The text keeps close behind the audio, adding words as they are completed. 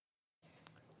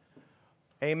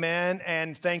Amen,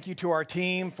 and thank you to our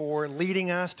team for leading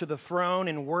us to the throne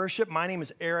in worship. My name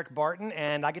is Eric Barton,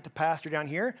 and I get to pastor down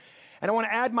here. And I want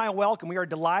to add my welcome. We are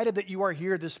delighted that you are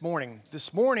here this morning.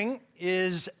 This morning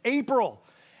is April,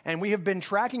 and we have been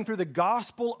tracking through the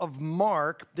Gospel of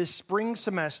Mark this spring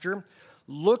semester,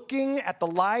 looking at the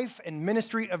life and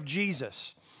ministry of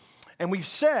Jesus. And we've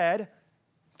said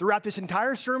throughout this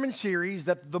entire sermon series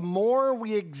that the more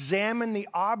we examine the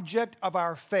object of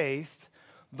our faith,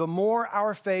 the more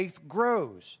our faith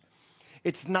grows.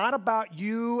 It's not about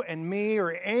you and me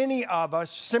or any of us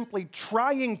simply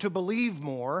trying to believe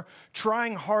more,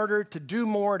 trying harder to do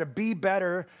more, to be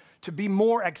better, to be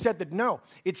more accepted. No,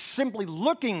 it's simply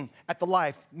looking at the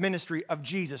life ministry of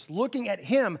Jesus, looking at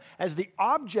him as the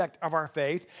object of our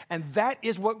faith, and that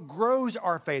is what grows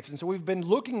our faith. And so we've been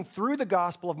looking through the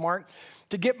Gospel of Mark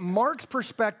to get Mark's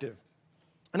perspective.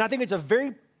 And I think it's a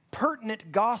very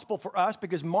pertinent gospel for us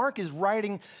because Mark is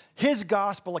writing his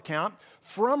gospel account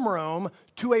from Rome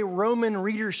to a Roman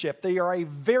readership. They are a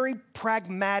very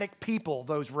pragmatic people,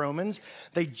 those Romans.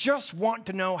 They just want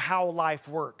to know how life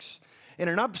works. In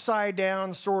an upside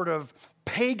down sort of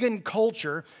pagan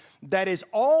culture that is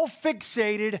all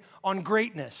fixated on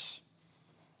greatness.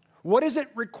 What does it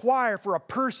require for a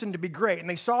person to be great? And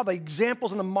they saw the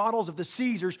examples and the models of the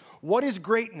Caesars. What is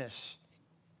greatness?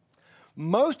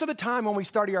 Most of the time when we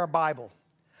study our Bibles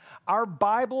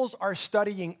are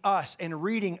studying us and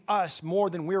reading us more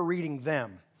than we're reading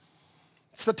them.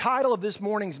 It's the title of this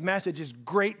morning's message is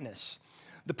Greatness.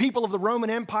 The people of the Roman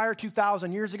Empire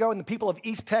 2,000 years ago and the people of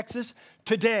East Texas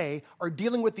today are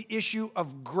dealing with the issue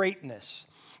of greatness.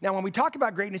 Now, when we talk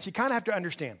about greatness, you kind of have to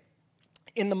understand.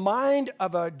 In the mind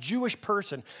of a Jewish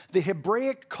person, the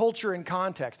Hebraic culture and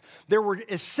context, there were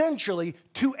essentially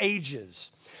two ages.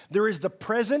 There is the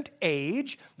present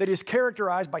age that is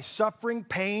characterized by suffering,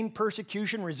 pain,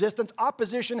 persecution, resistance,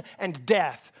 opposition, and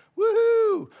death.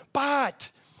 Woohoo!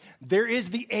 But there is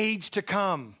the age to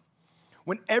come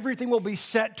when everything will be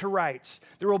set to rights.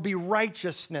 There will be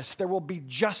righteousness, there will be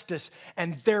justice,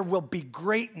 and there will be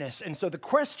greatness. And so the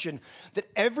question that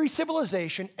every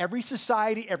civilization, every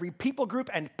society, every people group,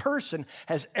 and person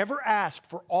has ever asked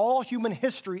for all human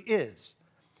history is,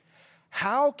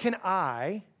 how can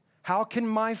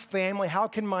my family, how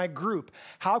can my group,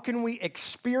 how can we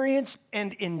experience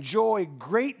and enjoy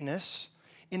greatness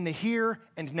in the here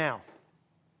and now?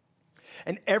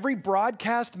 And every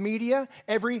broadcast media,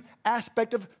 every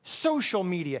aspect of social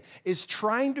media is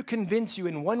trying to convince you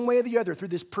in one way or the other through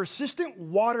this persistent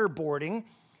waterboarding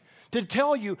to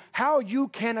tell you how you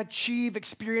can achieve,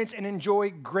 experience, and enjoy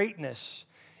greatness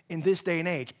in this day and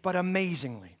age. But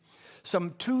amazingly,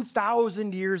 some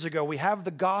 2,000 years ago, we have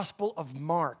the Gospel of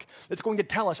Mark that's going to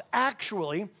tell us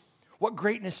actually what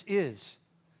greatness is.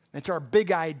 It's our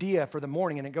big idea for the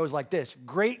morning, and it goes like this.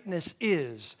 Greatness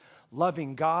is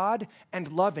loving God and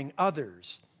loving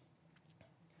others.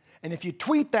 And if you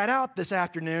tweet that out this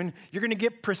afternoon, you're going to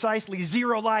get precisely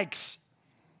 0 likes.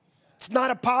 It's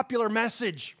not a popular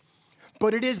message,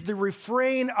 but it is the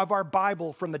refrain of our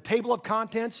Bible from the table of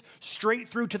contents straight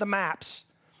through to the maps.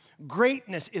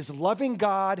 Greatness is loving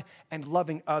God and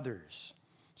loving others.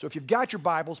 So if you've got your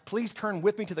Bibles, please turn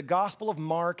with me to the Gospel of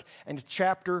Mark and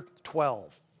chapter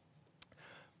 12.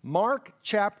 Mark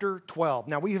chapter 12.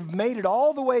 Now, we have made it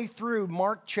all the way through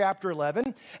Mark chapter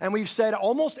 11, and we've said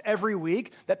almost every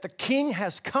week that the King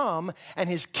has come and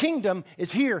his kingdom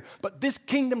is here, but this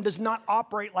kingdom does not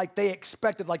operate like they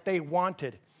expected, like they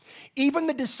wanted. Even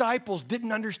the disciples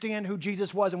didn't understand who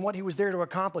Jesus was and what he was there to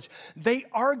accomplish. They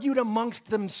argued amongst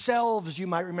themselves, you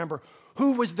might remember,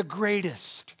 who was the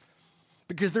greatest.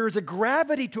 Because there is a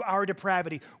gravity to our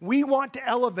depravity. We want to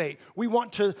elevate. We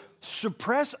want to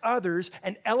suppress others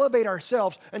and elevate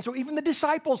ourselves. And so even the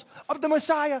disciples of the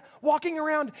Messiah walking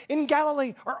around in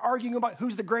Galilee are arguing about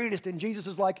who's the greatest. And Jesus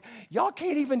is like, y'all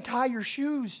can't even tie your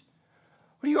shoes.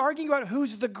 What are you arguing about?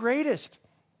 Who's the greatest?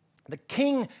 The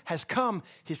King has come.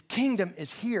 His kingdom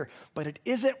is here, but it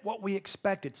isn't what we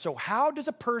expected. So how does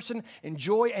a person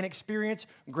enjoy and experience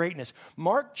greatness?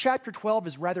 Mark chapter 12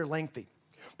 is rather lengthy.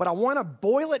 But I want to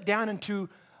boil it down into,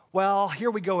 well, here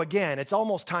we go again. It's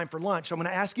almost time for lunch. So I'm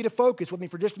going to ask you to focus with me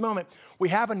for just a moment. We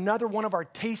have another one of our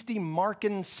tasty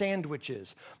Markan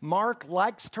sandwiches. Mark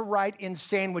likes to write in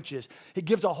sandwiches. He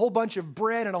gives a whole bunch of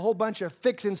bread and a whole bunch of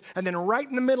fixins, and then right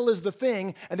in the middle is the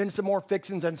thing, and then some more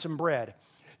fixins and some bread.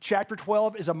 Chapter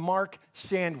 12 is a Mark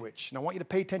sandwich. And I want you to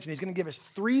pay attention. He's going to give us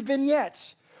 3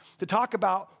 vignettes to talk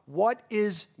about what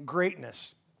is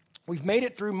greatness. We've made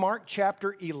it through Mark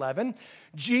chapter 11.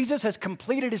 Jesus has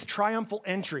completed his triumphal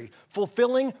entry,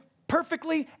 fulfilling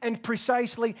perfectly and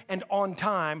precisely and on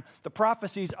time the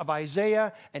prophecies of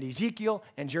Isaiah and Ezekiel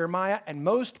and Jeremiah, and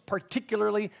most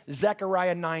particularly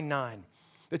Zechariah 9:9.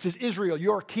 That says, Israel,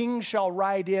 your king shall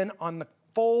ride in on the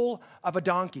foal of a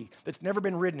donkey that's never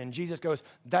been ridden. And Jesus goes,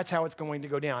 that's how it's going to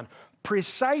go down.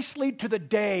 Precisely to the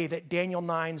day that Daniel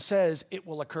 9 says it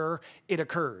will occur, it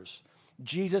occurs.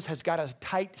 Jesus has got a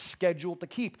tight schedule to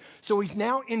keep. So he's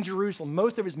now in Jerusalem.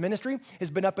 Most of his ministry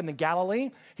has been up in the Galilee.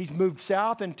 He's moved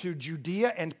south into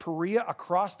Judea and Perea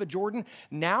across the Jordan.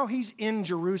 Now he's in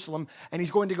Jerusalem, and he's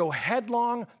going to go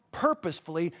headlong,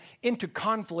 purposefully into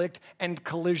conflict and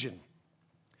collision.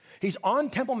 He's on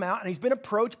Temple Mount, and he's been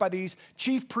approached by these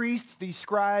chief priests, these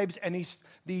scribes, and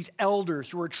these elders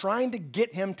who are trying to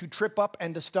get him to trip up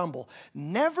and to stumble.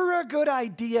 Never a good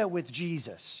idea with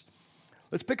Jesus.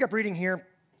 Let's pick up reading here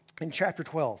in chapter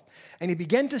 12. And he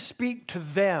began to speak to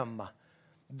them,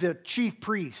 the chief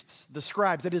priests, the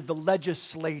scribes, that is the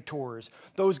legislators,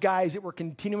 those guys that were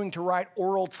continuing to write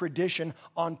oral tradition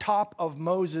on top of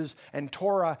Moses and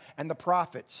Torah and the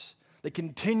prophets. They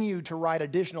continued to write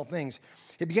additional things.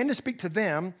 He began to speak to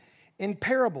them in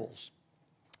parables.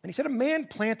 And he said, a man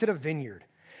planted a vineyard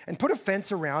and put a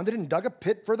fence around it and dug a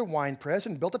pit for the winepress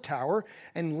and built a tower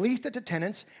and leased it to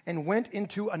tenants and went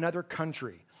into another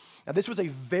country. Now, this was a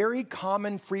very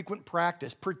common, frequent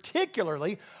practice,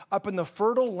 particularly up in the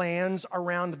fertile lands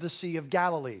around the Sea of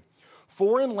Galilee.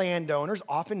 Foreign landowners,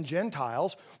 often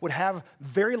Gentiles, would have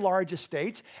very large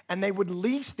estates, and they would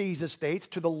lease these estates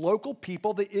to the local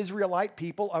people, the Israelite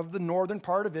people of the northern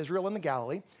part of Israel and the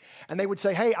Galilee. And they would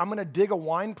say, hey, I'm going to dig a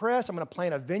wine press, I'm going to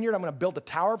plant a vineyard, I'm going to build a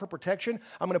tower for protection,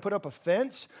 I'm going to put up a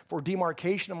fence for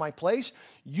demarcation of my place.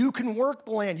 You can work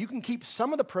the land, you can keep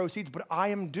some of the proceeds, but I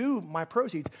am due my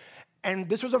proceeds. And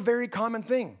this was a very common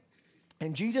thing.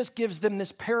 And Jesus gives them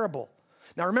this parable.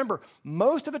 Now remember,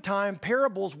 most of the time,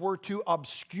 parables were to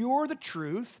obscure the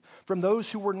truth from those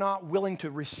who were not willing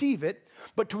to receive it,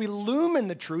 but to illumine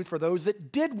the truth for those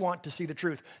that did want to see the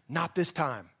truth. Not this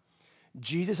time.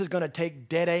 Jesus is going to take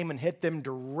dead aim and hit them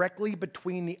directly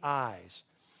between the eyes.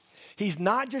 He's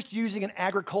not just using an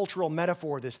agricultural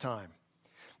metaphor this time.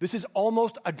 This is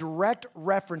almost a direct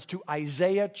reference to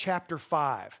Isaiah chapter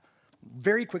 5.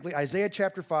 Very quickly, Isaiah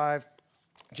chapter 5,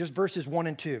 just verses 1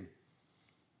 and 2.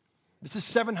 This is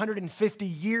 750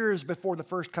 years before the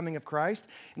first coming of Christ.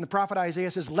 And the prophet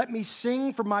Isaiah says, let me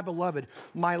sing for my beloved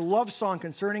my love song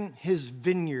concerning his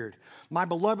vineyard. My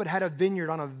beloved had a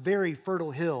vineyard on a very fertile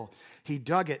hill. He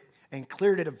dug it and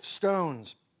cleared it of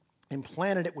stones and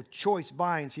planted it with choice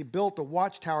vines. He built a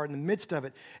watchtower in the midst of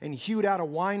it and hewed out a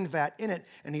wine vat in it.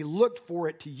 And he looked for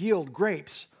it to yield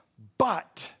grapes,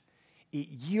 but it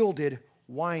yielded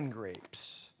wine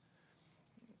grapes.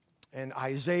 And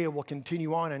Isaiah will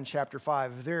continue on in chapter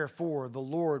 5. Therefore, the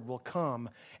Lord will come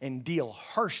and deal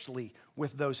harshly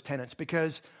with those tenants,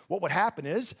 because what would happen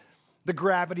is the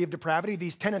gravity of depravity,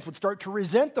 these tenants would start to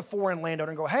resent the foreign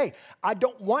landowner and go, hey, I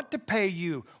don't want to pay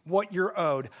you what you're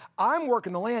owed. I'm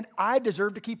working the land. I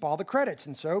deserve to keep all the credits.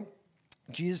 And so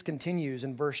Jesus continues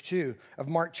in verse 2 of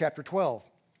Mark chapter 12.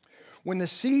 When the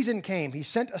season came, he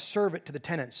sent a servant to the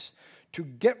tenants to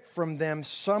get from them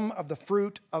some of the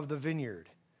fruit of the vineyard.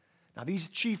 Now, these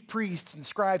chief priests and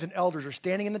scribes and elders are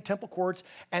standing in the temple courts,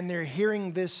 and they're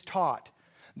hearing this taught.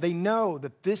 They know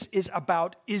that this is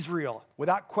about Israel.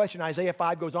 Without question, Isaiah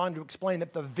 5 goes on to explain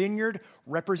that the vineyard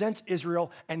represents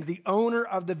Israel, and the owner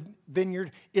of the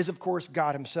vineyard is, of course,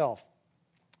 God himself.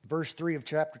 Verse 3 of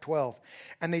chapter 12.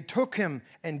 And they took him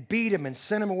and beat him and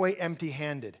sent him away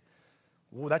empty-handed.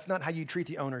 Well, that's not how you treat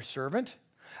the owner's servant.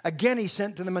 Again, he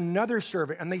sent to them another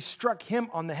servant, and they struck him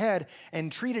on the head and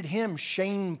treated him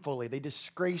shamefully. They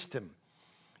disgraced him.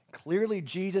 Clearly,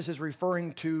 Jesus is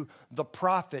referring to the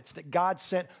prophets, that God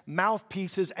sent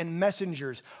mouthpieces and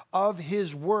messengers of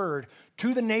his word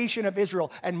to the nation of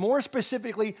Israel, and more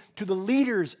specifically to the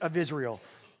leaders of Israel.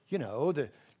 You know,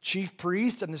 the chief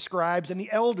priests and the scribes and the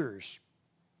elders.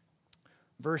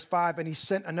 Verse 5, and he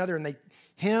sent another, and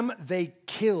him they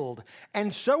killed.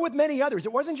 And so with many others.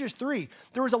 It wasn't just 3.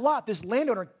 There was a lot. This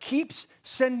landowner keeps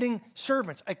sending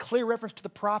servants, a clear reference to the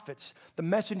prophets, the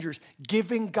messengers,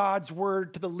 giving God's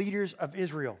word to the leaders of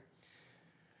Israel.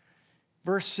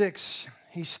 Verse 6,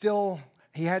 he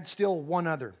had still one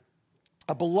other,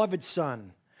 a beloved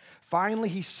son. Finally,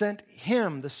 he sent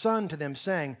him, the son, to them,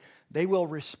 saying, they will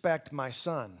respect my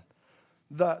son.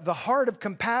 The heart of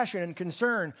compassion and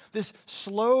concern, this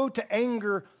slow to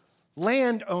anger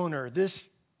landowner, this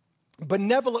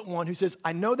benevolent one who says,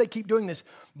 I know they keep doing this,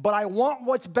 but I want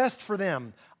what's best for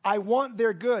them. I want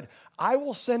their good. I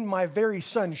will send my very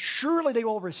son. Surely they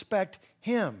will respect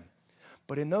him.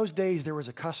 But in those days, there was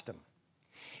a custom.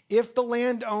 If the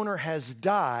landowner has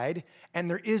died and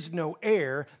there is no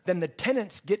heir, then the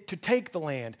tenants get to take the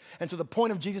land. And so the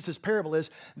point of Jesus' parable is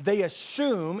they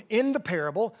assume in the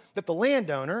parable that the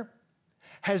landowner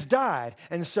has died.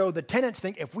 And so the tenants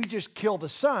think if we just kill the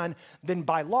son, then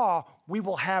by law, we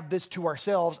will have this to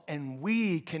ourselves and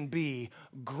we can be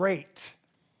great.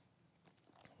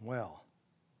 Well,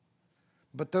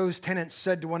 but those tenants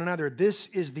said to one another, "This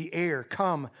is the heir.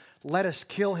 Come, let us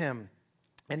kill him,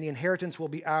 and the inheritance will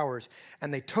be ours."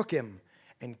 And they took him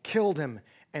and killed him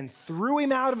and threw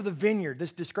him out of the vineyard. This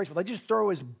is disgraceful. They just throw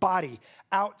his body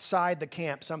outside the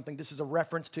camp. This is a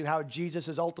reference to how Jesus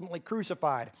is ultimately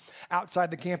crucified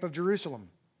outside the camp of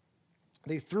Jerusalem.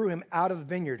 They threw him out of the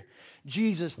vineyard.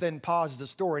 Jesus then pauses the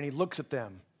story and he looks at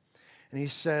them. And he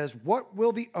says, "What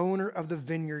will the owner of the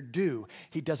vineyard do?"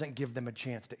 He doesn't give them a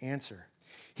chance to answer.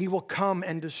 "He will come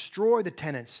and destroy the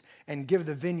tenants and give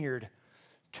the vineyard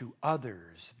to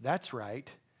others." That's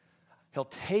right. He'll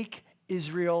take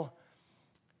Israel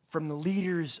from the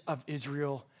leaders of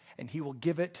Israel and he will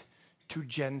give it to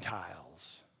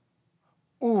Gentiles.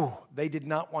 Ooh, they did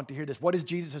not want to hear this. What is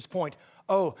Jesus' point?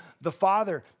 Oh, the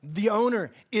Father, the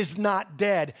owner, is not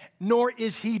dead, nor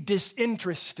is he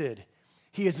disinterested.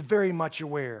 He is very much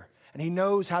aware, and he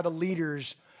knows how the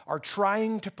leaders are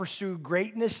trying to pursue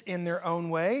greatness in their own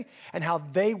way and how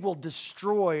they will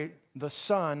destroy the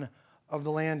son of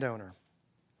the landowner.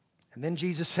 And then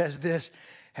Jesus says this,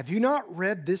 "Have you not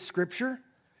read this scripture?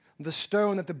 The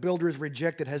stone that the builders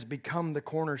rejected has become the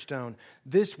cornerstone.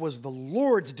 This was the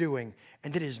Lord's doing,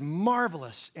 and it is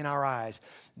marvelous in our eyes."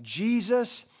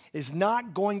 Jesus is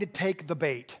not going to take the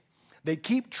bait. They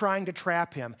keep trying to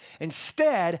trap him.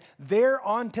 Instead, there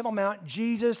on Temple Mount,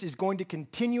 Jesus is going to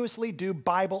continuously do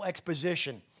Bible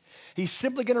exposition. He's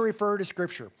simply going to refer to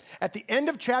Scripture. At the end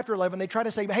of chapter 11, they try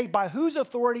to say, "Hey, by whose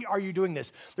authority are you doing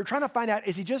this?" They're trying to find out,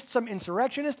 is he just some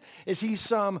insurrectionist? Is he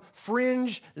some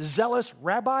fringe, zealous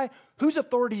rabbi? Whose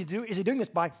authority is he doing this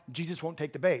by? Jesus won't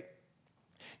take the bait.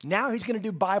 Now he's going to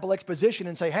do Bible exposition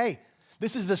and say, "Hey,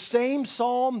 this is the same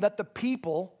psalm that the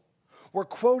people were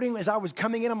quoting as I was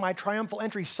coming in on my triumphal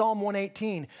entry, Psalm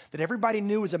 118, that everybody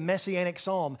knew was a messianic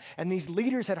psalm." And these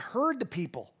leaders had heard the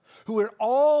people who had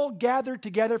all gathered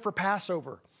together for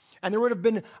Passover. And there would have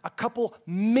been a couple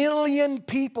million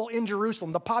people in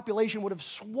Jerusalem. The population would have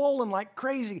swollen like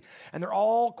crazy. And they're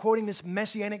all quoting this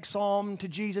messianic psalm to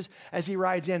Jesus as he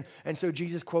rides in. And so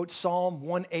Jesus quotes Psalm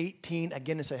 118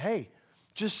 again and says, "Hey,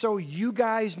 just so you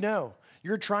guys know,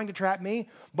 you're trying to trap me,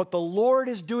 but the Lord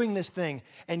is doing this thing,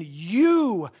 and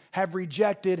you have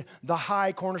rejected the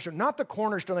high cornerstone." Not the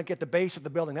cornerstone like at the base of the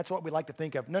building. That's what we like to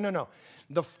think of. No.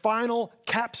 The final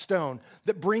capstone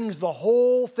that brings the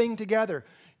whole thing together.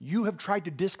 You have tried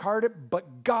to discard it,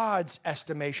 but God's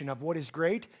estimation of what is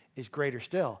great is greater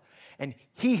still. And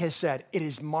he has said, "It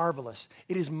is marvelous.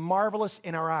 It is marvelous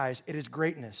in our eyes. It is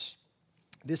greatness.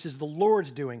 This is the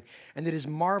Lord's doing, and it is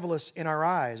marvelous in our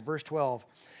eyes." Verse 12.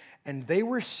 And they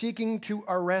were seeking to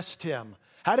arrest him.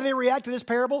 How do they react to this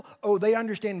parable? Oh, they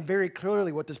understand very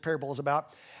clearly what this parable is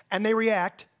about. And they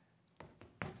react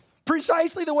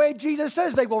precisely the way Jesus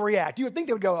says they will react. You would think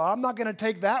they would go, "Oh, I'm not going to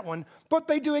take that one." But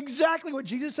they do exactly what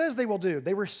Jesus says they will do.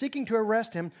 They were seeking to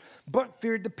arrest him, but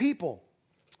feared the people,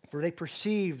 for they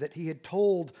perceived that he had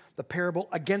told the parable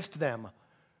against them.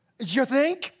 You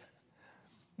think?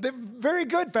 They're very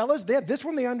good, fellas. This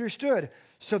one they understood.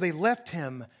 So they left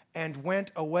him and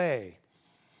went away.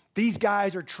 These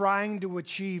guys are trying to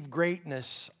achieve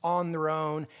greatness on their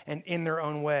own and in their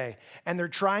own way. And they're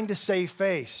trying to save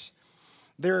face.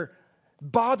 They're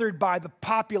bothered by the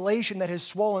population that has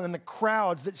swollen and the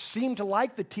crowds that seem to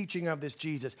like the teaching of this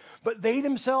Jesus. But they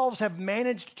themselves have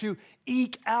managed to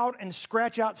eke out and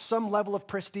scratch out some level of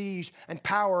prestige and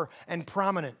power and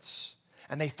prominence.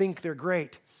 And they think they're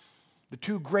great. The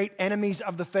two great enemies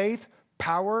of the faith,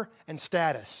 power and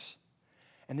status.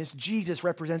 And this Jesus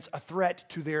represents a threat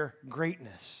to their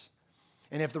greatness.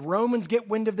 And if the Romans get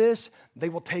wind of this, they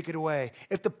will take it away.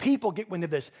 If the people get wind of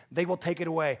this, they will take it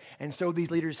away. And so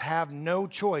these leaders have no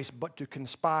choice but to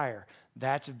conspire.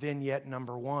 That's vignette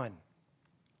number 1.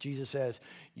 Jesus says,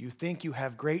 "You think you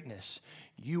have greatness.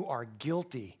 You are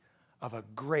guilty of a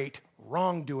great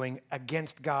wrongdoing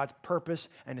against God's purpose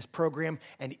and his program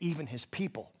and even his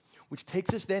people." Which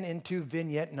takes us then into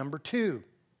vignette number 2.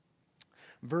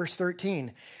 Verse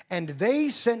 13, and they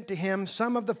sent to him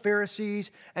some of the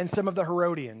Pharisees and some of the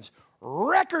Herodians.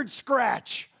 Record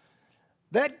scratch.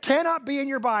 That cannot be in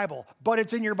your Bible, but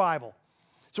it's in your Bible.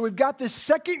 So we've got this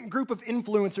second group of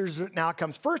influencers that now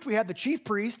comes. First, we had the chief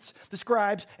priests, the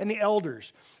scribes, and the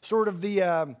elders. Sort of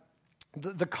the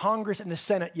the Congress and the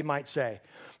Senate, you might say.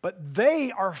 But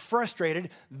they are frustrated.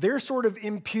 They're sort of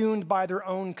impugned by their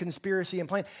own conspiracy and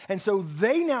plan. And so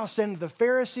they now send the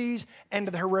Pharisees and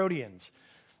the Herodians.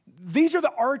 These are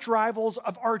the arch rivals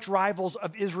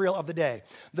of Israel of the day.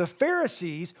 The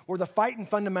Pharisees were the fighting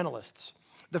fundamentalists.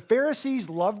 The Pharisees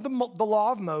loved the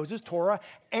law of Moses, Torah,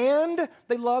 and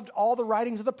they loved all the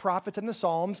writings of the prophets and the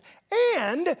Psalms,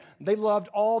 and they loved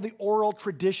all the oral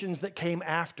traditions that came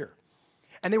after.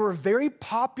 And they were very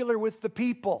popular with the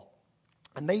people.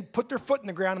 And they put their foot in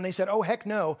the ground and they said, oh, heck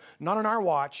no, not on our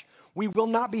watch. We will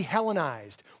not be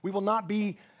Hellenized. We will not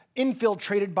be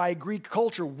infiltrated by Greek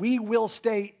culture. We will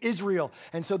stay Israel.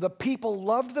 And so the people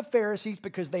loved the Pharisees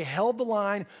because they held the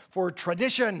line for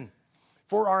tradition,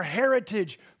 for our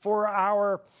heritage, for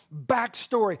our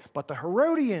backstory. But the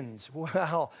Herodians,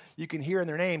 well, you can hear in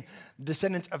their name,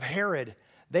 descendants of Herod.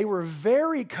 They were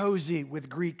very cozy with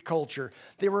Greek culture.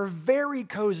 They were very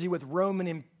cozy with Roman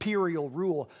imperial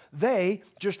rule. They,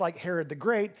 just like Herod the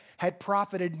Great, had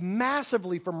profited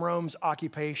massively from Rome's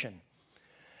occupation.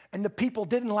 And the people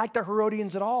didn't like the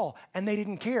Herodians at all, and they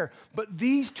didn't care. But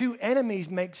these two enemies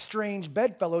make strange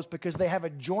bedfellows because they have a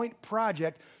joint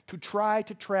project to try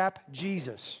to trap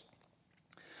Jesus.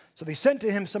 So they sent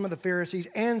to him some of the Pharisees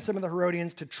and some of the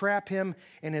Herodians to trap him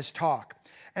in his talk.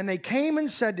 And they came and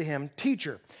said to him,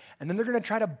 teacher, and then they're going to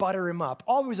try to butter him up.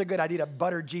 Always a good idea to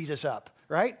butter Jesus up,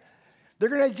 right? They're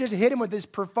going to just hit him with this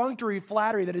perfunctory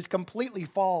flattery that is completely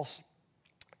false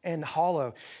and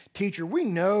hollow. Teacher, we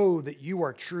know that you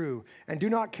are true and do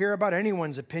not care about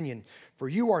anyone's opinion, for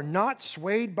you are not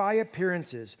swayed by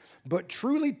appearances, but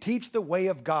truly teach the way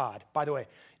of God. By the way,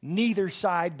 neither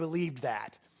side believed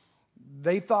that.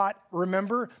 They thought,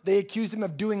 remember, they accused him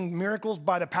of doing miracles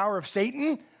by the power of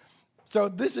Satan. So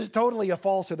this is totally a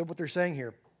falsehood of what they're saying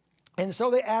here. And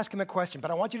so they ask him a question, but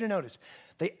I want you to notice,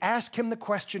 they ask him the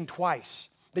question twice.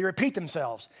 They repeat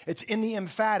themselves. It's in the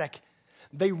emphatic.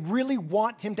 They really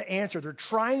want him to answer. They're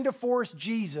trying to force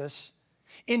Jesus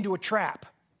into a trap.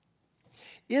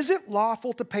 Is it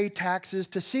lawful to pay taxes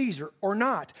to Caesar or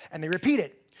not? And they repeat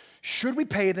it. Should we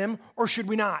pay them or should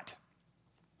we not?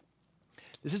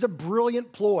 This is a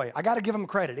brilliant ploy. I got to give them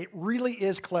credit. It really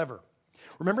is clever.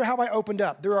 Remember how I opened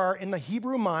up. In the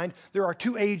Hebrew mind, there are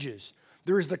two ages.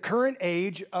 There is the current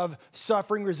age of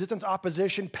suffering, resistance,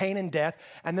 opposition, pain, and death,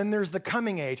 and then there's the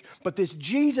coming age. But this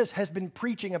Jesus has been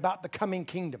preaching about the coming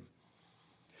kingdom.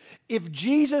 If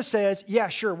Jesus says, yeah,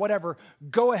 sure, whatever,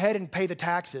 go ahead and pay the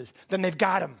taxes, then they've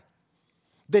got him.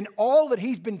 Then all that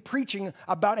he's been preaching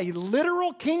about a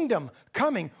literal kingdom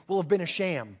coming will have been a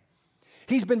sham.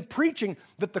 He's been preaching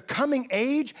that the coming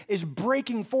age is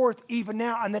breaking forth even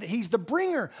now and that he's the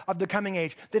bringer of the coming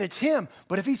age, that it's him.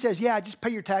 But if he says, yeah, just pay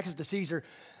your taxes to Caesar,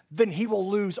 then he will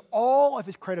lose all of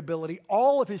his credibility,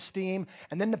 all of his steam,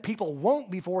 and then the people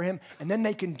won't be for him, and then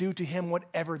they can do to him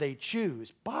whatever they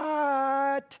choose.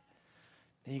 But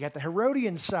then you got the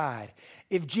Herodian side.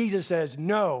 If Jesus says,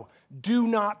 no, do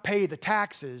not pay the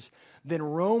taxes, then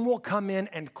Rome will come in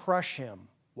and crush him.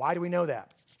 Why do we know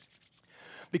that?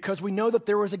 Because we know that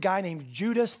there was a guy named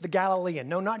Judas the Galilean.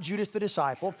 No, not Judas the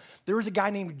disciple. There was a guy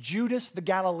named Judas the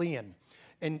Galilean.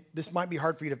 And this might be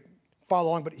hard for you to follow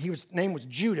along, but his name was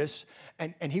Judas,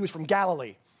 and he was from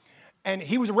Galilee. And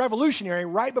he was a revolutionary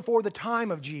right before the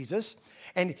time of Jesus.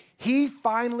 And he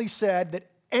finally said that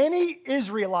any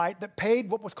Israelite that paid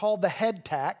what was called the head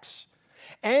tax,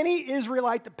 any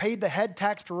Israelite that paid the head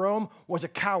tax to Rome was a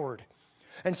coward.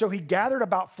 And so he gathered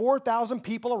about 4,000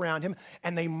 people around him,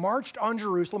 and they marched on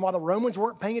Jerusalem while the Romans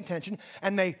weren't paying attention,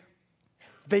 and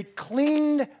they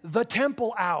cleaned the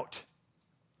temple out.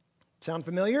 Sound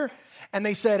familiar? And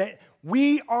they said,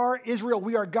 we are Israel,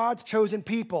 we are God's chosen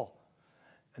people.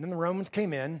 And then the Romans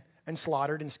came in and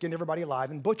slaughtered and skinned everybody alive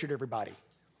and butchered everybody.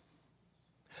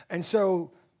 And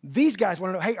so these guys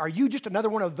want to know, hey, are you just another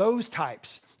one of those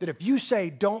types that if you say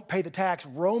don't pay the tax,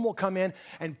 Rome will come in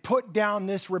and put down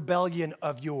this rebellion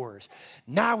of yours?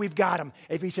 Now we've got him.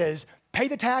 If he says pay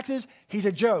the taxes, he's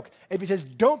a joke. If he says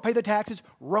don't pay the taxes,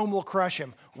 Rome will crush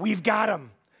him. We've got him.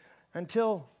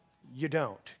 Until you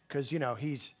don't, because,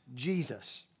 he's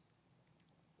Jesus.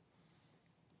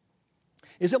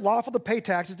 Is it lawful to pay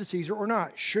taxes to Caesar or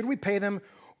not? Should we pay them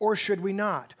or should we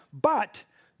not? But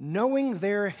knowing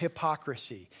their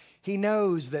hypocrisy, he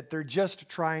knows that they're just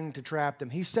trying to trap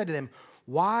them. He said to them,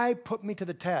 why put me to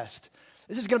the test?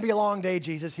 This is going to be a long day,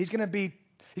 Jesus. He's going to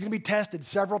be tested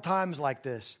several times like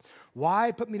this.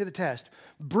 Why put me to the test?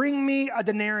 Bring me a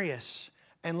denarius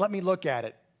and let me look at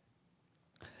it.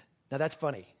 Now that's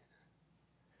funny.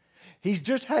 He's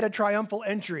just had a triumphal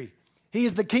entry. He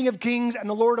is the King of Kings and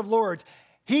the Lord of Lords.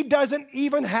 He doesn't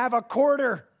even have a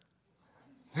quarter.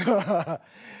 He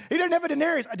doesn't have a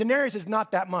denarius. A denarius is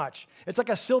not that much. It's like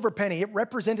a silver penny. It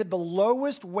represented the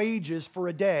lowest wages for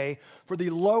a day for the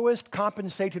lowest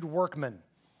compensated workman.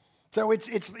 So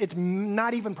it's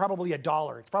not even probably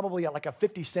 $1. It's probably like a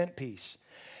 50-cent piece.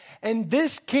 And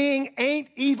this king ain't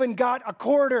even got a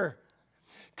quarter,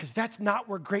 because that's not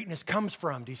where greatness comes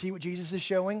from. Do you see what Jesus is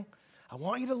showing? I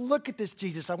want you to look at this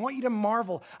Jesus. I want you to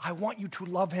marvel. I want you to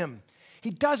love him. He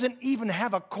doesn't even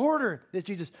have a quarter, this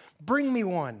Jesus. Bring me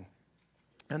one.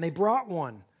 And they brought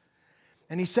one.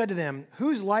 And he said to them,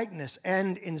 whose likeness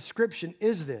and inscription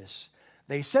is this?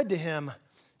 They said to him,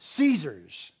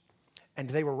 Caesar's. And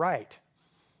they were right.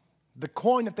 The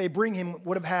coin that they bring him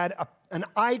would have had an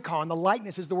icon. The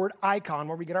likeness is the word icon,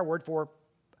 where we get our word for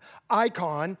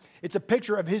icon. It's a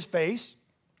picture of his face.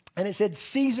 And it said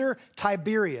Caesar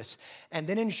Tiberius. And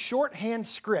then in shorthand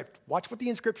script, watch what the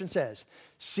inscription says.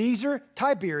 Caesar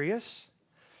Tiberius,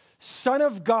 son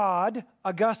of God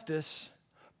Augustus,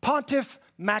 Pontiff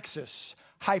Maximus,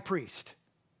 high priest.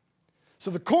 So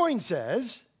the coin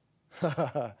says,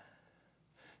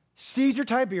 Caesar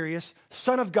Tiberius,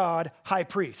 son of God, high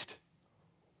priest.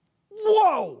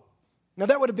 Whoa! Now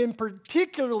that would have been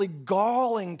particularly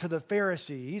galling to the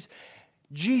Pharisees.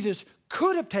 Jesus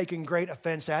could have taken great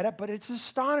offense at it, but it's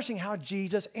astonishing how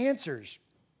Jesus answers.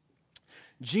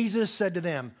 Jesus said to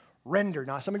them, render.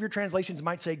 Now, some of your translations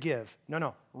might say give.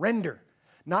 No, render.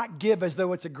 Not give as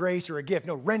though it's a grace or a gift.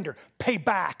 No, render. Pay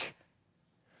back.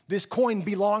 This coin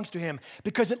belongs to him,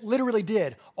 because it literally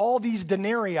did. All these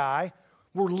denarii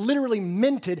were literally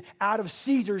minted out of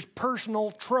Caesar's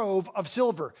personal trove of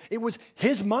silver. It was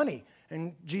his money.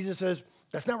 And Jesus says,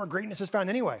 that's not where greatness is found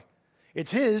anyway.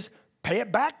 It's his. Pay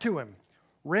it back to him.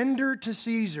 Render to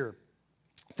Caesar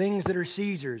things that are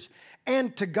Caesar's,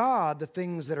 and to God the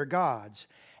things that are God's.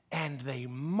 And they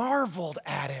marveled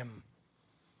at him.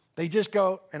 They just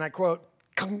go, and I quote,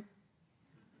 because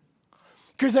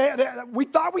we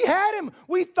thought we had him.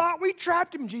 We thought we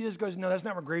trapped him. Jesus goes, no, that's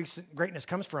not where greatness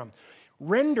comes from.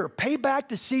 Render, pay back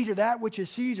to Caesar that which is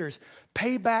Caesar's.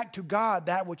 Pay back to God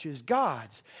that which is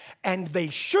God's. And they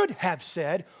should have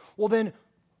said, well then,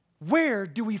 where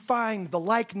do we find the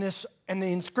likeness and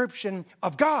the inscription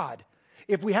of God?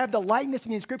 If we have the likeness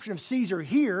and the inscription of Caesar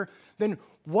here, then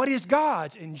what is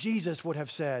God's? And Jesus would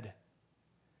have said,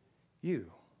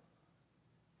 you.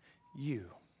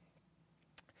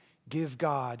 Give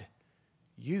God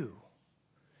you.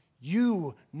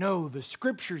 You know the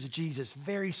scriptures Jesus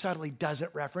very subtly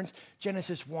doesn't reference.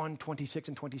 Genesis 1, 26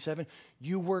 and 27.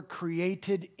 You were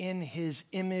created in his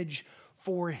image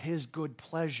for his good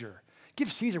pleasure.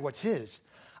 Give Caesar what's his.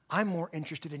 I'm more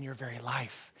interested in your very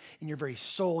life, in your very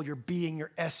soul, your being,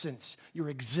 your essence, your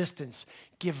existence.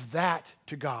 Give that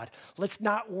to God. Let's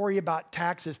not worry about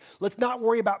taxes. Let's not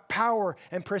worry about power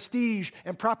and prestige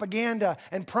and propaganda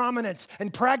and prominence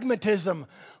and pragmatism.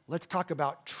 Let's talk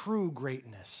about true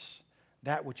greatness,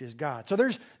 that which is God. So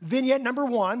there's vignette number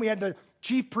one. We had the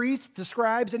chief priests, the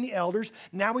scribes, and the elders.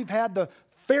 Now we've had the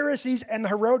Pharisees and the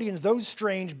Herodians, those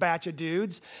strange batch of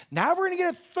dudes. Now we're going to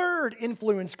get a third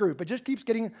influence group. It just keeps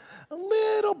getting a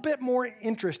little bit more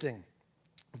interesting.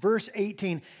 Verse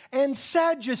 18, and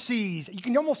Sadducees. You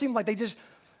can almost seem like they just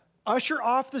usher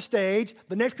off the stage.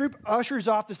 The next group ushers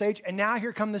off the stage, and now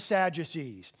here come the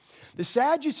Sadducees. The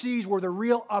Sadducees were the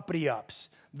real uppity-ups.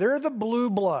 They're the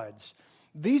blue bloods.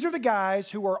 These are the guys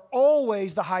who are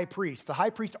always the high priest. The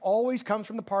high priest always comes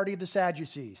from the party of the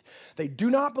Sadducees. They do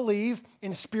not believe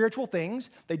in spiritual things.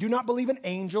 They do not believe in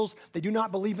angels. They do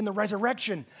not believe in the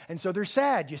resurrection. And so they're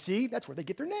sad, you see? That's where they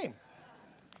get their name.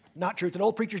 Not true. It's an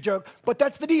old preacher's joke, but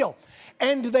that's the deal.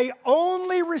 And they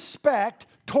only respect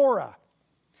Torah.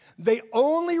 They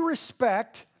only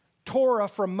respect Torah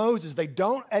from Moses. They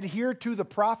don't adhere to the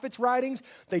prophets' writings.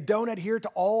 They don't adhere to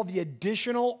all the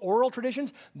additional oral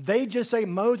traditions. They just say,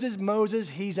 Moses, Moses,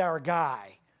 he's our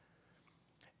guy.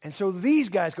 And so these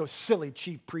guys go, silly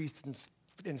chief priests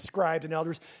and scribes and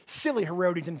elders, silly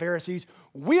Herodians and Pharisees,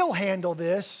 we'll handle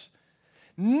this.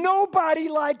 Nobody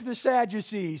liked the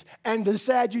Sadducees, and the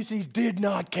Sadducees did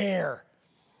not care.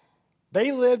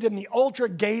 They lived in the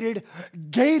ultra-gated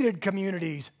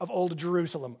communities of Old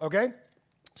Jerusalem, okay?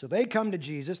 So they come to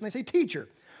Jesus and they say, teacher,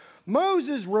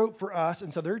 Moses wrote for us,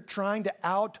 and so they're trying to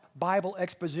out-Bible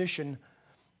exposition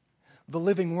the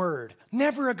living word.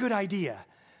 Never a good idea.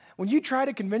 When you try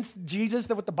to convince Jesus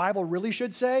that what the Bible really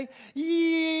should say,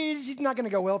 it's not going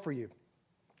to go well for you.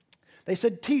 They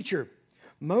said, teacher,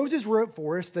 Moses wrote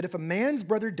for us that if a man's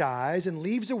brother dies and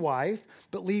leaves a wife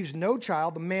but leaves no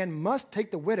child, the man must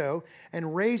take the widow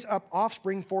and raise up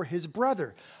offspring for his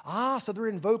brother. So they're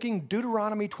invoking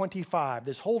Deuteronomy 25,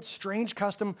 this whole strange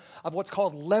custom of what's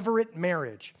called levirate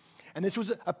marriage. And this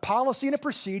was a policy and a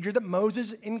procedure that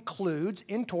Moses includes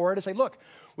in Torah to say, look,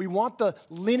 we want the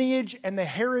lineage and the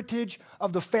heritage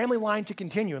of the family line to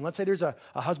continue. And let's say there's a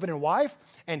husband and wife,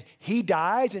 and he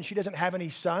dies and she doesn't have any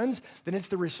sons, then it's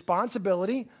the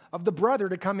responsibility of the brother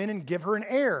to come in and give her an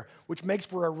heir, which makes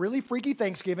for a really freaky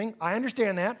Thanksgiving. I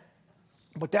understand that.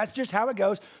 But that's just how it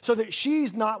goes, so that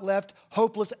she's not left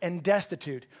hopeless and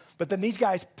destitute. But then these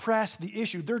guys press the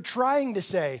issue. They're trying to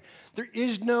say there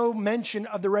is no mention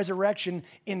of the resurrection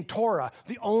in Torah,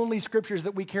 the only scriptures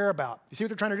that we care about. You see what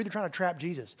they're trying to do? They're trying to trap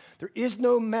Jesus. There is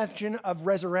no mention of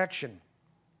resurrection.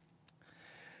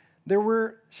 There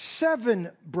were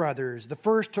 7 brothers. The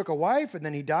first took a wife, and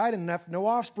then he died and left no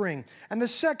offspring. And the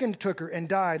second took her and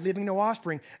died, leaving no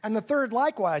offspring. And the third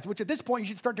likewise, which at this point you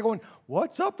should start to going,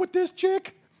 what's up with this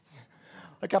chick?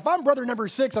 Like if I'm brother number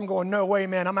 6, I'm going, no way,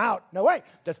 man, I'm out. No way.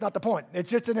 That's not the point. It's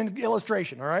just an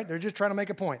illustration, all right? They're just trying to make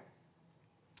a point.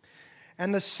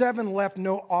 And the 7 left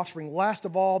no offspring. Last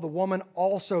of all, the woman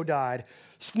also died.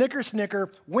 Snicker,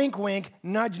 snicker, wink, wink,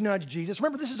 nudge, nudge, Jesus.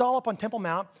 Remember, this is all up on Temple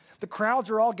Mount. The crowds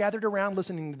are all gathered around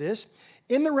listening to this.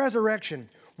 In the resurrection,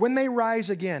 when they rise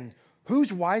again,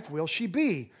 whose wife will she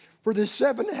be? For the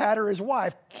 7 had her as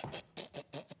wife.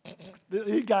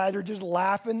 These guys are just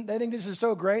laughing. They think this is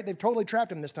so great. They've totally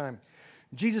trapped him this time.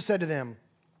 Jesus said to them,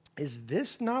 is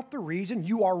this not the reason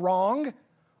you are wrong?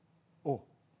 Oh,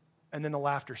 and then the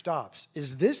laughter stops.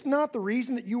 Is this not the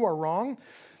reason that you are wrong?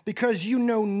 Because you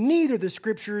know neither the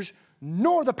scriptures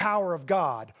nor the power of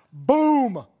God.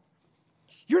 Boom!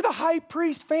 You're the high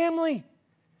priest family.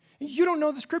 You don't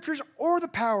know the scriptures or the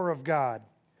power of God.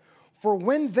 For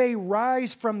when they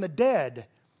rise from the dead,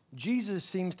 Jesus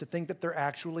seems to think that there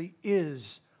actually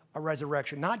is a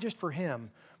resurrection, not just for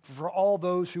him, but for all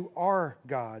those who are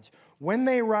God's. When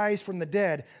they rise from the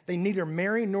dead, they neither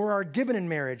marry nor are given in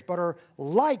marriage, but are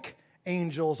like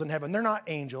angels in heaven. They're not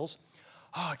angels.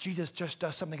 Oh, Jesus just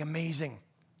does something amazing.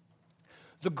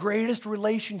 The greatest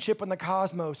relationship in the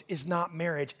cosmos is not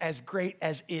marriage, as great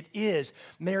as it is.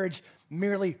 Marriage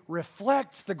merely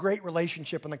reflects the great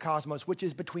relationship in the cosmos, which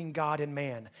is between God and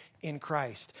man in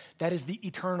Christ. That is the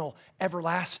eternal,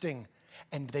 everlasting.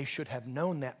 And they should have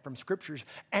known that from scriptures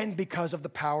and because of the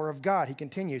power of God. He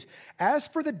continues, as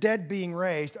for the dead being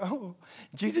raised,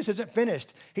 Jesus isn't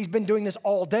finished. He's been doing this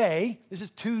all day. This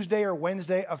is Tuesday or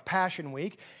Wednesday of Passion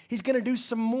Week. He's going to do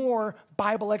some more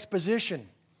Bible exposition.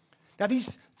 Now,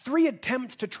 these 3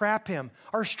 attempts to trap him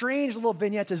are strange little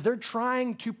vignettes as they're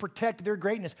trying to protect their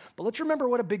greatness. But let's remember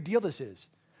what a big deal this is.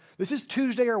 This is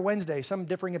Tuesday or Wednesday, some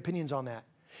differing opinions on that.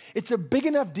 It's a big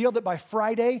enough deal that by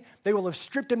Friday, they will have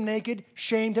stripped him naked,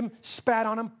 shamed him, spat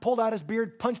on him, pulled out his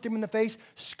beard, punched him in the face,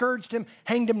 scourged him,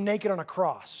 hanged him naked on a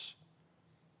cross.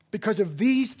 Because of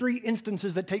these 3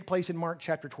 instances that take place in Mark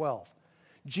chapter 12,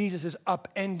 Jesus is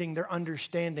upending their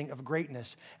understanding of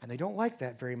greatness, and they don't like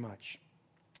that very much.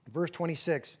 Verse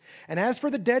 26, and as for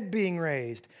the dead being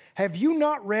raised, have you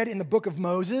not read in the book of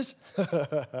Moses?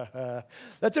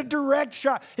 That's a direct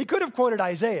shot. He could have quoted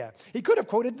Isaiah. He could have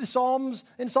quoted the Psalms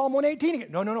in Psalm 118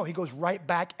 again. No. He goes right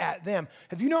back at them.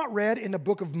 Have you not read in the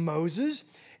book of Moses,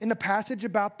 in the passage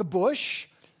about the bush?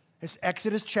 It's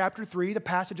Exodus chapter 3, the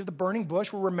passage of the burning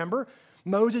bush. Well, remember,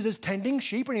 Moses is tending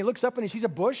sheep, and he looks up and he sees a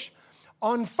bush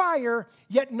on fire,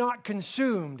 yet not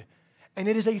consumed. And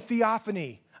it is a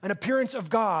theophany, an appearance of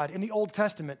God in the Old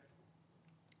Testament,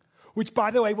 which, by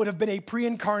the way, would have been a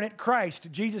pre-incarnate Christ.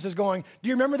 Jesus is going, do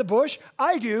you remember the bush?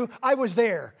 I do. I was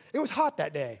there. It was hot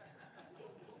that day.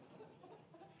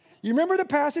 You remember the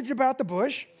passage about the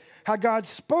bush? How God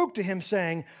spoke to him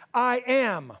saying, I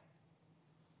am.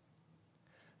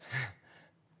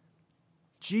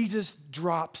 Jesus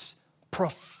drops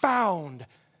profound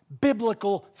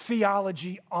biblical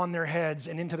theology on their heads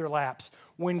and into their laps.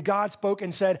 When God spoke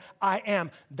and said, I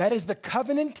am, that is the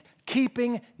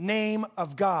covenant-keeping name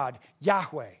of God,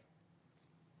 Yahweh.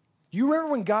 You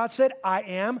remember when God said, I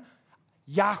am,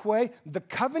 Yahweh, the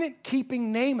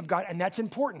covenant-keeping name of God, and that's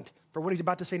important for what he's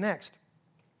about to say next.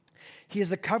 He is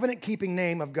the covenant-keeping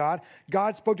name of God.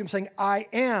 God spoke to him saying, I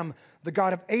am the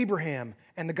God of Abraham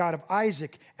and the God of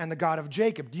Isaac and the God of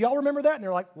Jacob. Do y'all remember that? And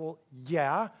they're like, well,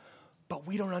 yeah, but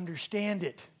we don't understand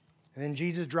it. And then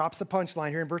Jesus drops the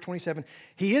punchline here in verse 27.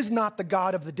 He is not the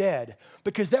God of the dead,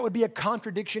 because that would be a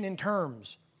contradiction in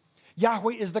terms.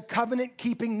 Yahweh is the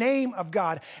covenant-keeping name of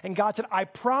God. And God said, I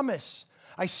promise,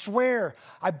 I swear,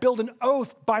 I build an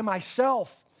oath by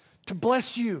myself to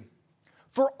bless you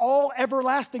for all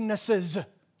everlastingnesses.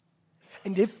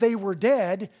 And if they were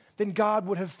dead, then God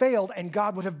would have failed and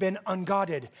God would have been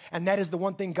ungodded. And that is the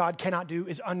one thing God cannot do,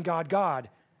 is ungod God.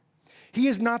 He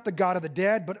is not the God of the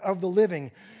dead, but of the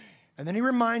living. And then he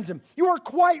reminds them, you are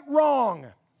quite wrong.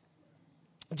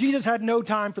 Jesus had no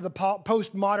time for the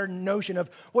postmodern notion of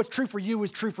what's true for you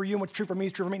is true for you and what's true for me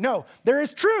is true for me. No, there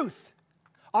is truth,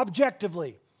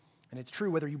 objectively, and it's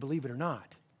true whether you believe it or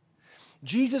not.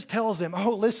 Jesus tells them,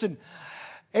 oh, listen,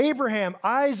 Abraham,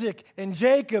 Isaac, and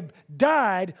Jacob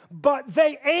died, but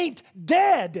they ain't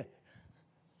dead.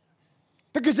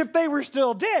 Because if they were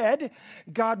still dead,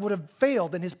 God would have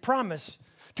failed in his promise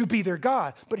to be their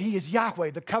God. But he is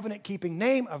Yahweh, the covenant-keeping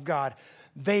name of God.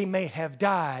 They may have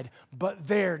died, but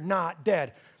they're not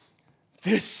dead.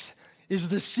 This is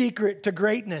the secret to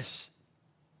greatness.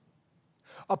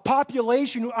 A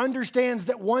population who understands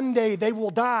that one day they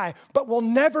will die, but will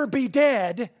never be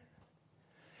dead,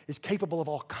 is capable of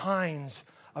all kinds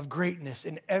of greatness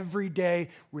in everyday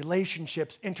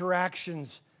relationships,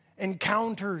 interactions,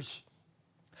 encounters.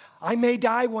 I may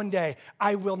die one day.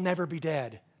 I will never be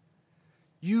dead.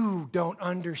 You don't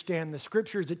understand the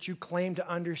scriptures that you claim to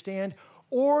understand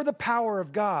or the power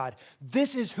of God.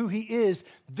 This is who he is.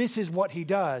 This is what he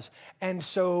does. And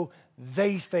so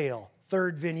they fail.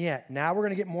 Third vignette. Now we're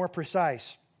going to get more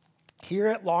precise. Here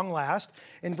at long last,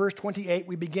 in verse 28,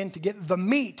 we begin to get the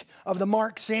meat of the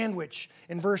Mark sandwich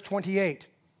in verse 28.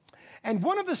 And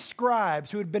one of the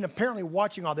scribes who had been apparently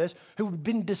watching all this, who had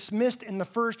been dismissed in the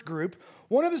first group,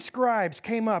 one of the scribes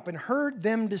came up and heard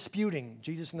them disputing,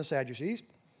 Jesus and the Sadducees,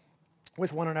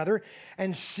 with one another.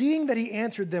 And seeing that he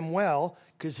answered them well,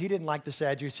 because he didn't like the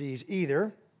Sadducees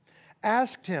either,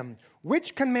 asked him,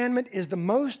 which commandment is the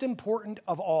most important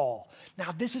of all?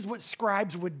 Now, this is what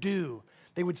scribes would do.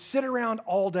 They would sit around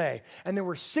all day, and there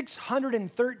were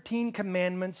 613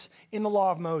 commandments in the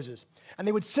law of Moses. And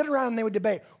they would sit around and they would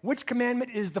debate, which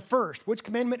commandment is the first? Which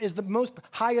commandment is the most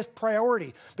highest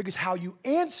priority? Because how you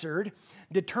answered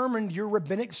determined your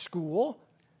rabbinic school,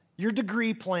 your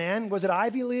degree plan. Was it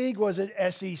Ivy League? Was it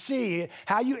SEC?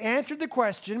 How you answered the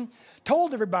question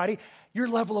told everybody your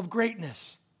level of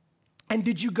greatness. And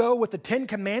did you go with the 10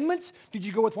 commandments? Did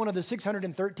you go with one of the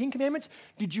 613 commandments?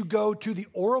 Did you go to the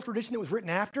oral tradition that was written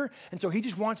after? And so he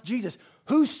just wants Jesus.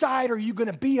 Whose side are you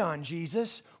going to be on,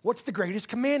 Jesus? What's the greatest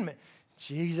commandment?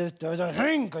 Jesus does a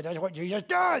thing because that's what Jesus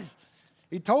does.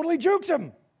 He totally jukes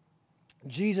him.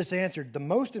 Jesus answered, the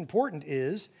most important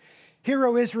is, hear,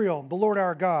 O Israel, the Lord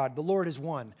our God, the Lord is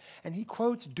one. And he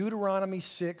quotes Deuteronomy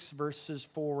 6, verses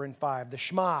 4 and 5, the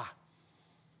Shema.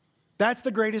 That's the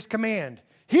greatest command.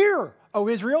 Hear, O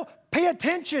Israel, pay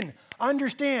attention,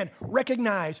 understand,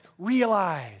 recognize,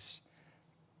 realize.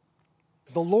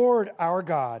 The Lord our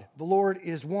God, the Lord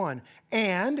is one.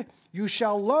 And you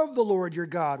shall love the Lord your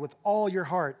God with all your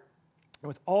heart, and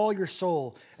with all your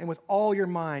soul, and with all your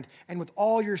mind, and with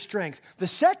all your strength. The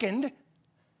second,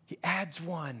 he adds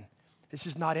one. This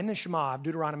is not in the Shema of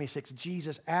Deuteronomy 6.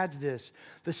 Jesus adds this.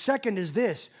 The second is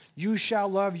this, you shall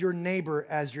love your neighbor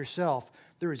as yourself.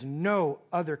 There is no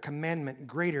other commandment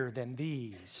greater than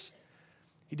these.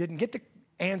 He didn't get the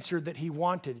answer that he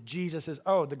wanted. Jesus says,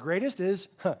 oh, the greatest is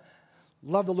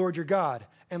love the Lord your God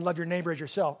and love your neighbor as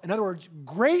yourself. In other words,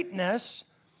 greatness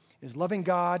is loving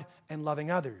God and loving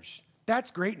others.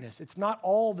 That's greatness. It's not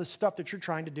all the stuff that you're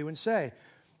trying to do and say.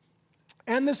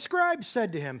 And the scribe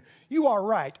said to him, you are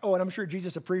right. Oh, and I'm sure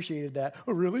Jesus appreciated that.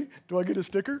 Oh, really? Do I get a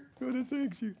sticker? Oh,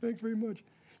 thanks you. Thanks very much.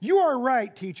 You are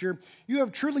right, teacher. You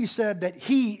have truly said that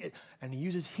he, and he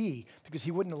uses he because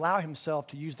he wouldn't allow himself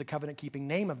to use the covenant-keeping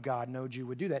name of God. No Jew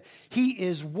would do that. He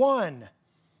is one.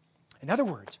 In other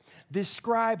words, this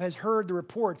scribe has heard the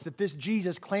reports that this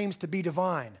Jesus claims to be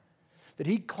divine, that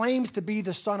he claims to be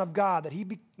the Son of God, that he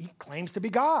claims to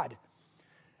be God.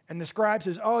 And the scribe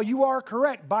says, oh, you are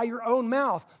correct. By your own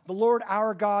mouth, the Lord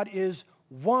our God is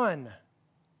one.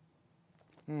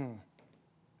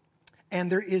 And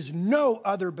there is no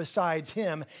other besides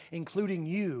him, including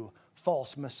you,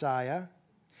 false Messiah.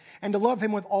 And to love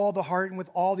him with all the heart and with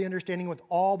all the understanding, with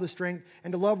all the strength,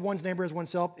 and to love one's neighbor as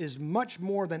oneself is much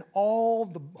more than all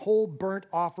the whole burnt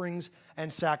offerings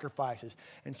and sacrifices.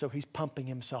 And so he's pumping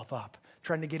himself up,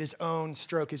 trying to get his own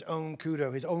stroke, his own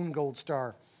kudo, his own gold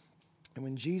star. And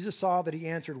when Jesus saw that he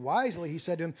answered wisely, he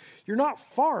said to him, you're not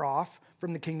far off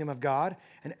from the kingdom of God.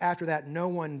 And after that, no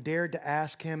one dared to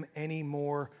ask him any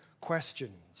more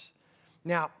questions.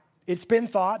 Now, it's been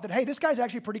thought that, hey, this guy's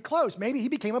actually pretty close. Maybe he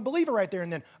became a believer right there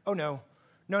and then. Oh, no.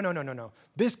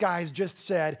 This guy's just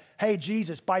said, hey,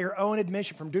 Jesus, by your own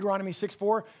admission from Deuteronomy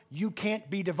 6:4, you can't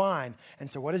be divine. And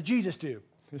so what does Jesus do?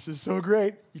 This is so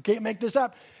great. You can't make this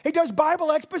up. He does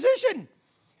Bible exposition.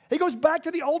 He goes back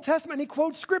to the Old Testament and he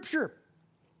quotes scripture.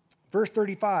 Verse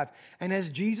 35, and as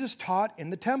Jesus taught in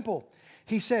the temple,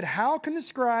 he said, how can the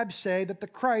scribes say that the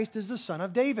Christ is the son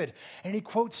of David? And he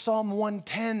quotes Psalm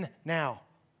 110 now.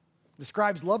 The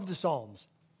scribes love the Psalms.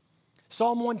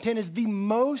 Psalm 110 is the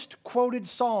most quoted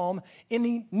psalm in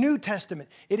the New Testament.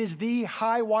 It is the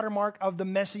high watermark of the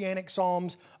messianic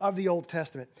psalms of the Old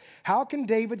Testament. How can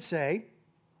David say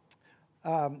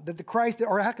that the Christ,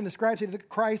 or how can the scribe say that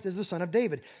Christ is the son of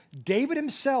David? David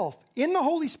himself, in the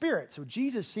Holy Spirit, so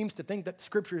Jesus seems to think that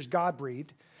Scripture is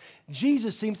God-breathed.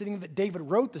 Jesus seems to think that David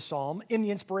wrote the psalm in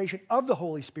the inspiration of the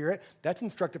Holy Spirit. That's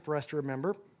instructive for us to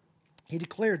remember. He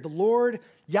declared, the Lord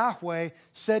Yahweh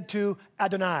said to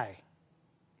Adonai,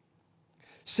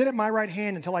 sit at my right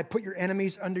hand until I put your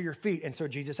enemies under your feet. And so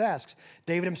Jesus asks,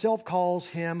 David himself calls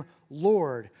him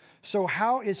Lord. So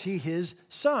how is he his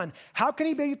son? How can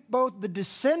he be both the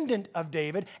descendant of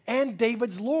David and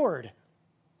David's Lord?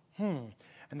 And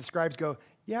the scribes go,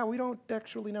 yeah, we don't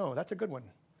actually know. That's a good one.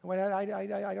 I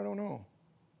don't know.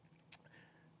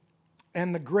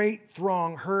 And the great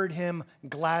throng heard him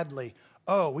gladly.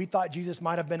 Oh, we thought Jesus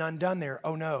might have been undone there.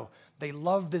 Oh, no. They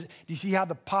love this. Do you see how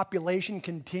the population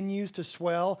continues to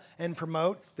swell and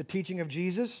promote the teaching of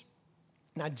Jesus?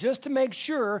 Now, just to make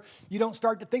sure you don't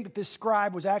start to think that this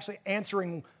scribe was actually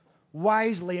answering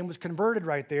wisely and was converted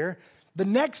right there, the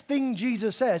next thing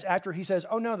Jesus says after he says,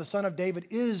 oh, no, the Son of David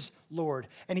is Lord,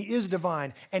 and he is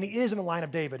divine, and he is in the line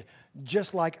of David,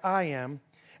 just like I am.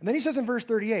 And then he says in verse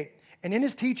 38, and in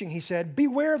his teaching he said,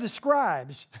 beware the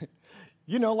scribes.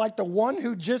 You know, like the one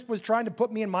who just was trying to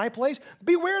put me in my place.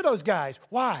 Beware those guys.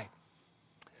 Why?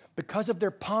 Because of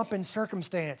their pomp and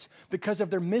circumstance, because of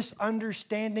their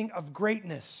misunderstanding of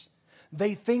greatness.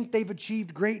 They think they've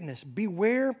achieved greatness.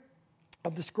 Beware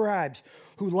of the scribes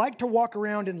who like to walk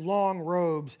around in long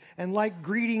robes and like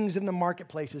greetings in the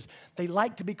marketplaces. They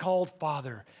like to be called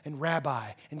father and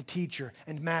rabbi and teacher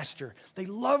and master. They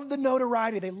love the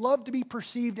notoriety. They love to be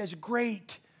perceived as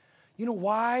great. You know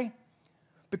why?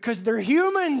 Because they're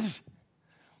humans.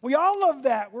 We all love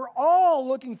that. We're all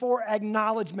looking for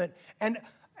acknowledgement and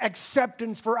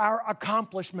acceptance for our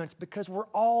accomplishments because we're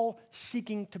all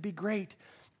seeking to be great.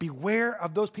 Beware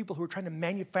of those people who are trying to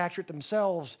manufacture it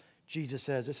themselves, Jesus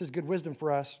says. This is good wisdom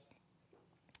for us.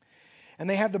 And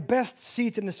they have the best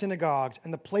seats in the synagogues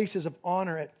and the places of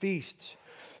honor at feasts,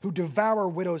 who devour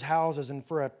widows' houses and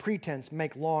for a pretense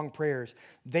make long prayers.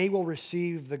 They will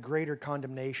receive the greater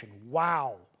condemnation.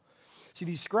 Wow. See,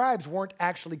 these scribes weren't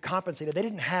actually compensated. They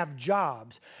didn't have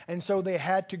jobs. And so they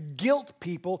had to guilt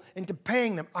people into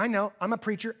paying them. I know, I'm a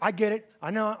preacher. I get it.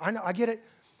 I get it.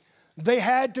 They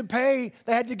had to pay.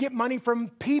 They had to get money from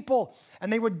people.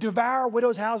 And they would devour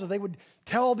widows' houses. They would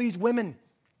tell these women,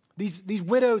 these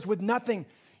widows with nothing,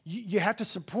 you have to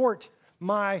support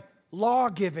my law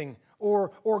giving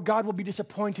or God will be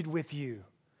disappointed with you.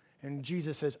 And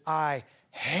Jesus says, I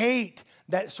hate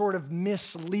that sort of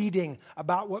misleading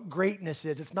about what greatness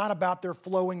is. It's not about their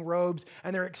flowing robes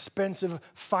and their expensive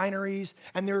fineries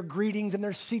and their greetings and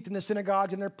their seats in the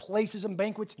synagogues and their places and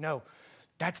banquets. No,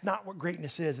 that's not what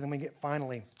greatness is. And then we get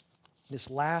finally this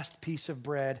last piece of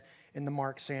bread in the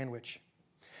mark sandwich.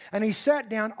 And he sat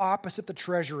down opposite the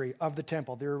treasury of the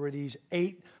temple. There were these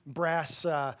 8 brass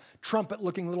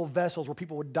trumpet-looking little vessels where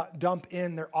people would dump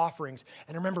in their offerings.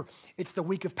 And remember, it's the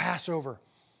week of Passover.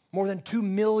 More than 2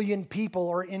 million people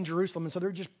are in Jerusalem, and so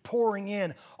they're just pouring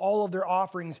in all of their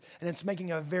offerings, and it's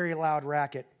making a very loud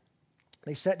racket.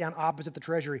 They sat down opposite the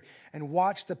treasury and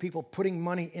watched the people putting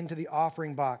money into the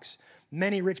offering box.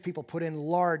 Many rich people put in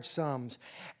large sums.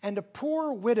 And a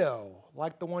poor widow,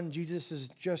 like the one Jesus has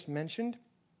just mentioned,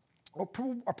 a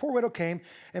poor widow came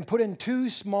and put in 2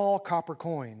 small copper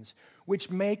coins, which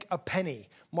make a penny.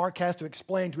 Mark has to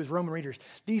explain to his Roman readers,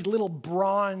 these little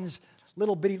bronze,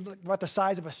 little bitty, about the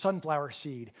size of a sunflower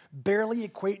seed, barely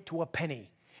equate to a penny.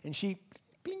 And she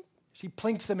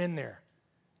plinks them in there.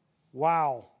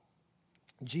 Wow.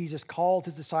 Jesus called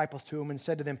his disciples to him and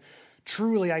said to them,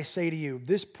 truly I say to you,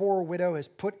 this poor widow has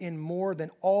put in more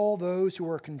than all those who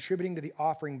are contributing to the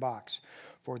offering box.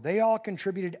 For they all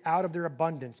contributed out of their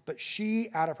abundance, but she,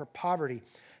 out of her poverty,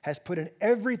 has put in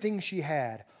everything she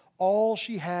had, all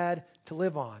she had to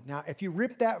live on. Now, if you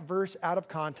rip that verse out of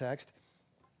context,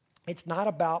 it's not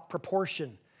about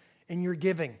proportion in your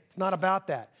giving. It's not about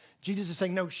that. Jesus is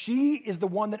saying, no, she is the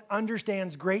one that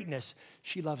understands greatness.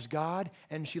 She loves God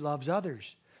and she loves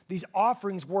others. These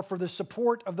offerings were for the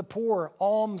support of the poor,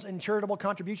 alms and charitable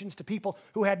contributions to people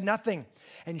who had nothing.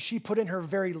 And she put in her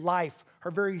very life,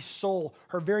 her very soul,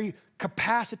 her very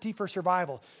capacity for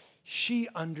survival. She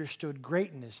understood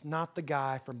greatness, not the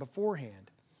guy from beforehand.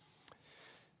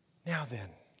 Now then,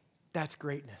 that's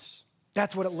greatness.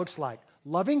 That's what it looks like.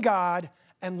 Loving God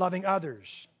and loving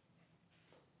others.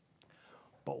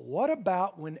 But what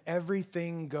about when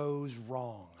everything goes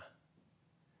wrong?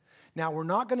 Now, we're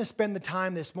not going to spend the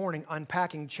time this morning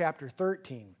unpacking chapter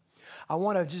 13, I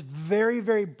want to just very,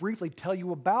 very briefly tell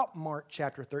you about Mark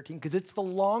chapter 13 because it's the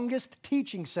longest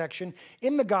teaching section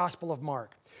in the Gospel of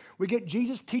Mark. We get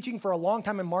Jesus teaching for a long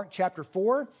time in Mark chapter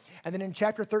 4, and then in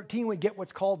chapter 13 we get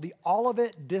what's called the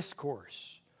Olivet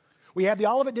Discourse. We have the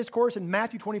Olivet Discourse in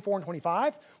Matthew 24 and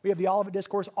 25. We have the Olivet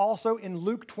Discourse also in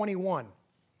Luke 21.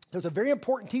 There's a very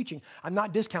important teaching. I'm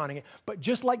not discounting it, but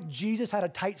just like Jesus had a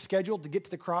tight schedule to get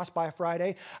to the cross by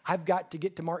Friday, I've got to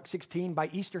get to Mark 16 by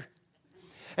Easter.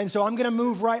 And so I'm going to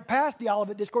move right past the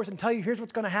Olivet Discourse and tell you here's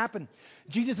what's going to happen.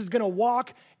 Jesus is going to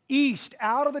walk east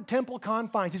out of the temple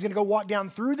confines. He's going to go walk down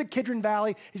through the Kidron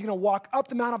Valley. He's going to walk up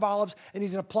the Mount of Olives, and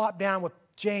he's going to plop down with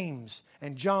James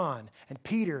and John and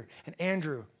Peter and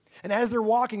Andrew. And as they're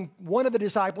walking, one of the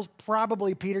disciples,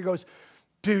 probably Peter, goes,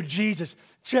 "Dude, Jesus,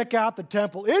 check out the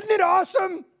temple. Isn't it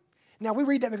awesome?" Now, we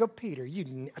read that and we go, "Peter,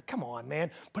 come on,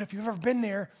 man." But if you've ever been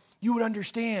there, you would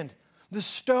understand. The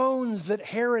stones that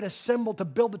Herod assembled to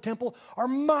build the temple are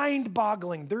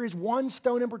mind-boggling. There is one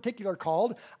stone in particular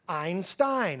called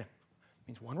Einstein. It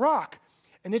means one rock.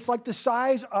 And it's like the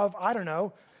size of, I don't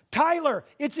know, Tyler.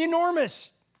 It's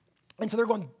enormous. And so they're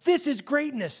going, "This is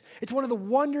greatness. It's one of the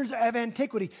wonders of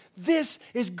antiquity. This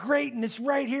is greatness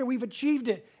right here. We've achieved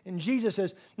it." And Jesus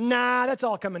says, "Nah, that's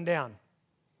all coming down."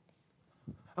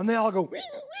 And they all go,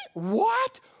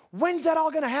 "What? When's that all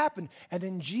going to happen?" And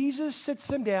then Jesus sits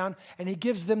them down and he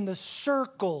gives them the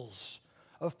circles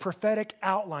of prophetic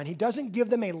outline. He doesn't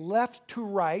give them a left to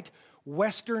right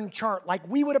Western chart like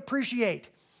we would appreciate.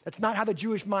 That's not how the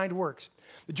Jewish mind works.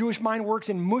 The Jewish mind works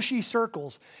in mushy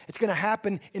circles. It's going to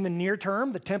happen in the near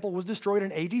term. The temple was destroyed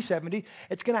in AD 70.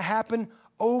 It's going to happen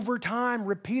over time,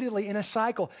 repeatedly in a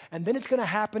cycle. And then it's going to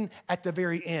happen at the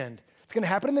very end. It's going to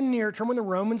happen in the near term when the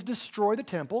Romans destroy the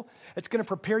temple. It's going to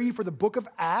prepare you for the book of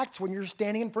Acts when you're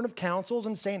standing in front of councils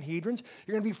and Sanhedrins.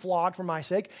 You're going to be flogged for my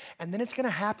sake. And then it's going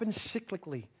to happen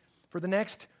cyclically for the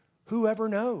next whoever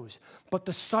knows. But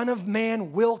the Son of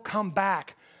Man will come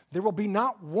back. There will be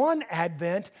not one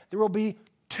advent, there will be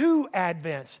two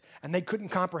advents. And they couldn't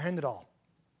comprehend it all.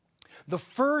 The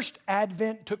first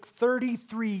advent took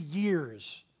 33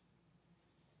 years.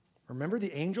 Remember,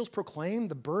 the angels proclaimed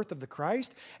the birth of the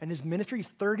Christ, and his ministry is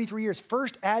 33 years.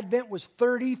 First advent was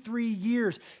 33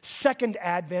 years. Second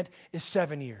advent is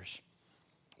 7 years.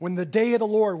 When the day of the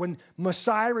Lord, when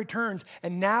Messiah returns,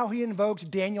 and now he invokes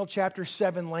Daniel chapter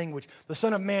 7 language. The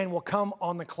Son of Man will come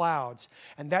on the clouds.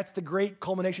 And that's the great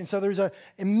culmination. So there's an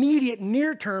immediate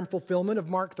near-term fulfillment of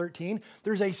Mark 13.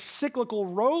 There's a cyclical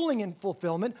rolling in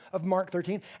fulfillment of Mark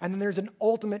 13. And then there's an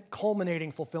ultimate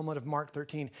culminating fulfillment of Mark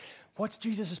 13. What's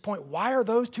Jesus' point? Why are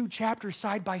those two chapters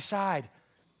side by side?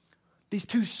 These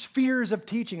two spheres of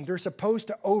teaching, they're supposed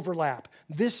to overlap.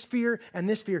 This sphere, and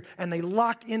they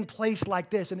lock in place like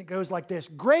this, and it goes like this.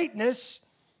 Greatness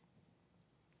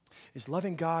is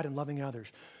loving God and loving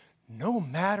others, no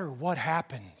matter what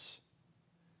happens.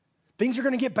 Things are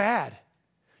going to get bad.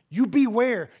 You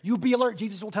beware. You be alert.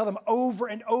 Jesus will tell them over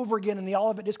and over again in the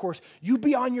Olivet Discourse, you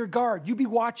be on your guard. You be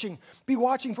watching. Be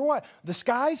watching for what? The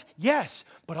skies? Yes,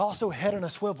 but also head on a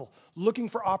swivel, looking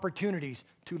for opportunities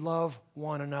to love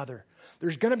one another.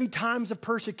 There's going to be times of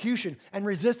persecution and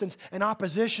resistance and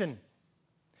opposition.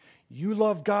 You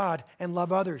love God and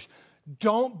love others.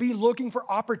 Don't be looking for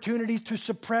opportunities to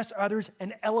suppress others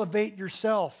and elevate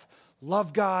yourself.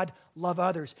 Love God, love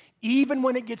others. Even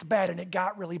when it gets bad, and it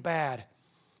got really bad.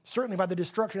 Certainly by the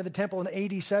destruction of the temple in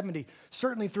AD 70,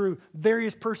 certainly through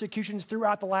various persecutions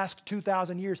throughout the last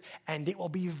 2,000 years, and it will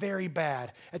be very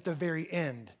bad at the very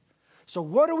end. So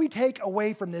what do we take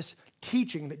away from this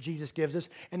teaching that Jesus gives us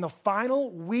in the final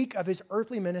week of his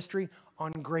earthly ministry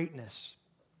on greatness?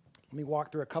 Let me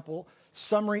walk through a couple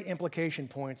summary implication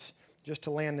points just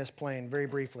to land this plane very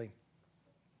briefly.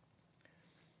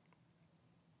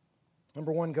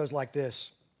 Number one goes like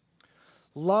this.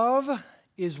 Love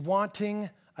is wanting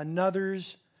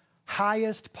another's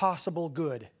highest possible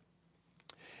good.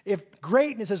 If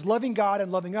greatness is loving God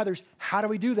and loving others, how do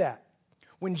we do that?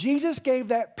 When Jesus gave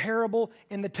that parable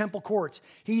in the temple courts,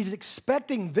 he's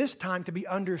expecting this time to be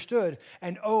understood,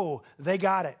 and oh, they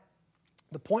got it.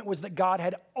 The point was that God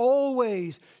had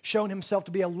always shown himself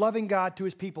to be a loving God to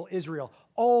his people, Israel,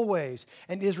 always.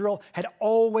 And Israel had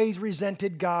always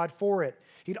resented God for it.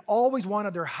 He'd always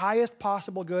wanted their highest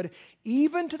possible good,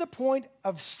 even to the point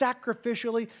of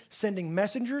sacrificially sending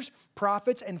messengers,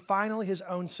 prophets, and finally his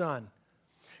own son.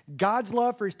 God's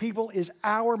love for his people is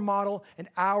our model and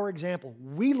our example.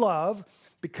 We love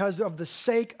because of the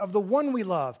sake of the one we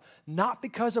love, not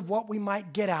because of what we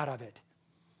might get out of it.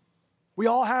 We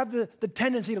all have the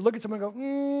tendency to look at someone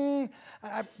and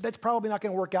go, that's probably not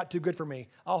going to work out too good for me.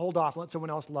 I'll hold off and let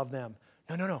someone else love them.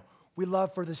 No. We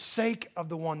love for the sake of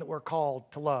the one that we're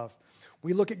called to love.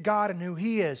 We look at God and who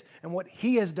he is and what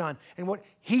he has done and what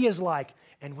he is like,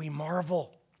 and we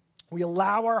marvel. We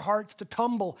allow our hearts to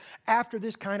tumble after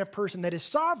this kind of person that is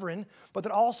sovereign, but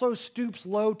that also stoops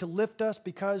low to lift us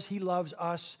because he loves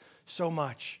us so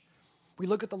much. We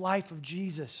look at the life of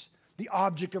Jesus, the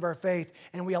object of our faith,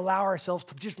 and we allow ourselves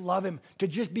to just love him, to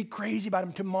just be crazy about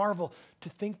him, to marvel, to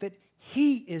think that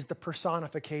he is the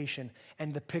personification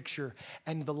and the picture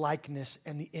and the likeness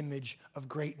and the image of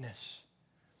greatness.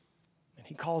 And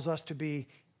he calls us to be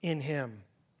in him.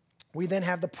 We then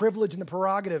have the privilege and the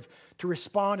prerogative to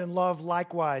respond and love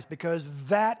likewise, because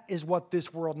that is what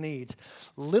this world needs.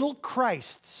 Little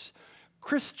Christs,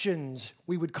 Christians,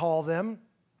 we would call them,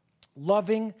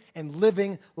 loving and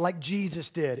living like Jesus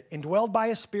did, indwelled by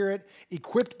his Spirit,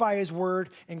 equipped by his word,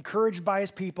 encouraged by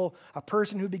his people, a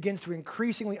person who begins to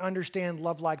increasingly understand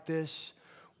love like this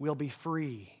will be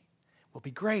free, will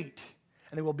be great,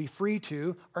 and they will be free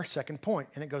to our second point,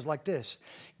 and it goes like this: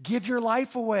 give your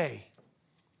life away.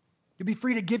 You'll be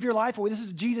free to give your life away. This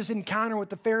is Jesus' encounter with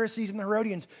the Pharisees and the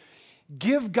Herodians.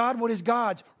 Give God what is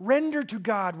God's. Render to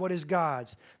God what is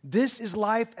God's. This is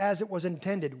life as it was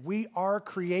intended. We are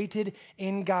created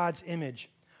in God's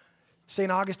image.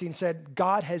 St. Augustine said,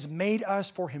 God has made us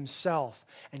for himself,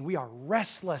 and we are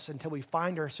restless until we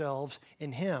find ourselves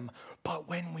in him. But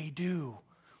when we do,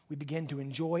 we begin to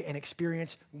enjoy and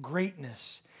experience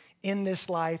greatness in this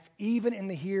life, even in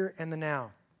the here and the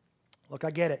now. Look,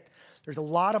 I get it. There's a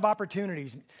lot of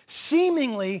opportunities,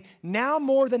 seemingly now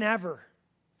more than ever,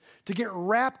 to get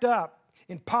wrapped up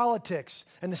in politics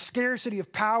and the scarcity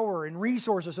of power and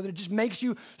resources so that it just makes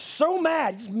you so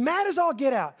mad, just mad as all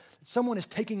get out, that someone is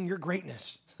taking your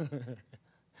greatness.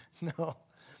 No,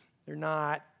 they're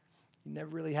not. You never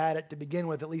really had it to begin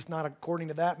with, at least not according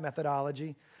to that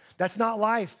methodology. That's not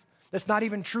life. That's not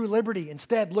even true liberty.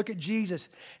 Instead, look at Jesus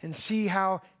and see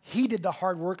how he did the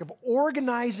hard work of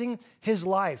organizing his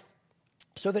life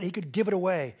so that he could give it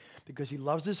away because he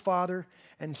loves his Father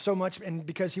and so much, and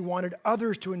because he wanted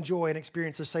others to enjoy and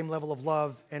experience the same level of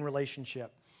love and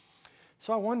relationship.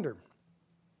 So I wonder,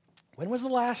 when was the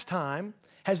last time,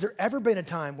 has there ever been a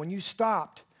time when you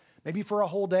stopped, maybe for a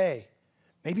whole day,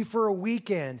 maybe for a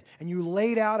weekend, and you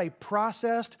laid out a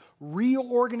processed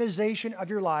reorganization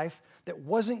of your life that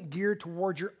wasn't geared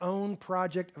towards your own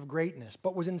project of greatness,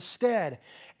 but was instead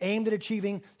aimed at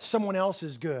achieving someone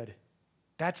else's good?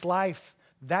 That's life.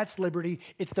 That's liberty.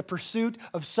 It's the pursuit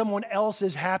of someone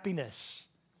else's happiness.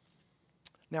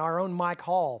 Now, our own Mike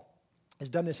Hall has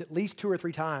done this at least 2 or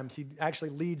 3 times. He actually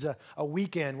leads a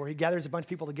weekend where he gathers a bunch of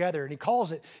people together, and he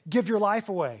calls it Give Your Life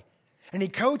Away. And he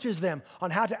coaches them on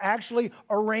how to actually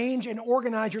arrange and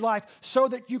organize your life so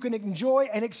that you can enjoy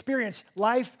and experience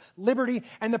life, liberty,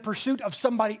 and the pursuit of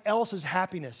somebody else's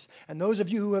happiness. And those of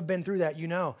you who have been through that, you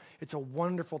know it's a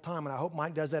wonderful time, and I hope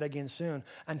Mike does that again soon.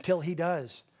 Until he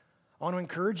does, I want to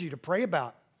encourage you to pray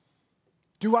about,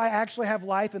 do I actually have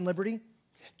life and liberty?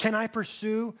 Can I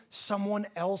pursue someone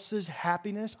else's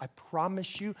happiness? I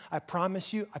promise you,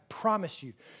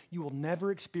 you will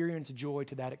never experience joy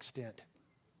to that extent.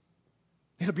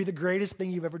 It'll be the greatest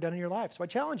thing you've ever done in your life. So I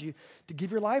challenge you to give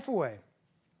your life away.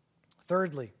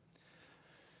 Thirdly,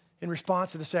 in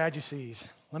response to the Sadducees,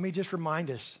 let me just remind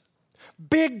us,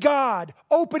 big God,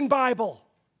 open Bible.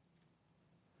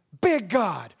 Big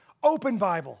God, open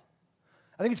Bible.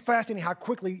 I think it's fascinating how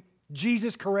quickly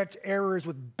Jesus corrects errors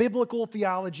with biblical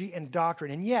theology and doctrine.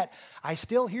 And yet, I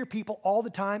still hear people all the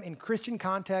time in Christian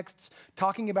contexts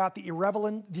talking about the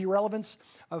irrelevance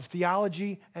of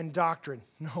theology and doctrine.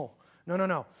 No.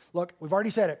 Look, we've already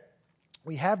said it.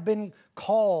 We have been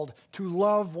called to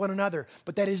love one another,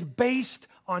 but that is based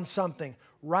on something.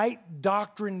 Right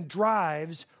doctrine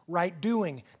drives right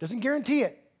doing. Doesn't guarantee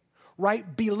it.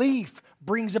 Right belief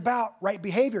brings about right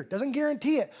behavior. Doesn't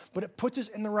guarantee it, but it puts us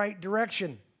in the right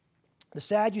direction. The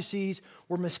Sadducees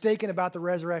were mistaken about the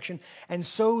resurrection, and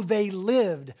so they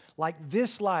lived like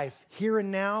this life, here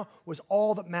and now, was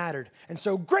all that mattered. And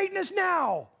so greatness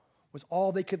now was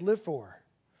all they could live for.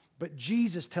 But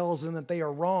Jesus tells them that they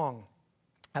are wrong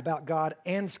about God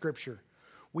and Scripture.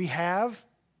 We have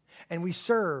and we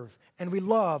serve and we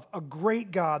love a great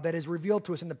God that is revealed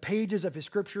to us in the pages of His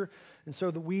Scripture, and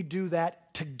so that we do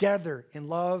that together in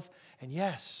love. And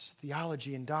yes,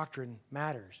 theology and doctrine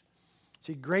matters.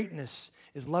 See, greatness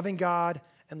is loving God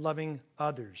and loving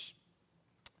others.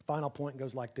 Final point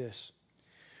goes like this.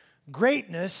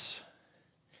 Greatness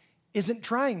isn't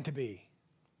trying to be.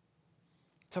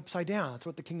 It's upside down. That's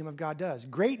what the kingdom of God does.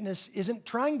 Greatness isn't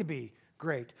trying to be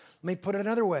great. Let me put it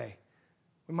another way.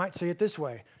 We might say it this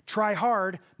way. Try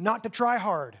hard not to try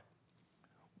hard.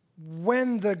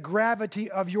 when the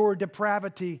gravity of your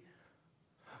depravity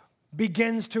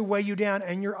begins to weigh you down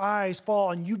and your eyes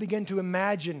fall and you begin to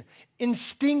imagine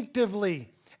instinctively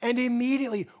and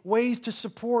immediately ways to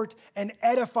support and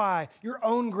edify your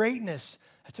own greatness,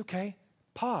 that's okay.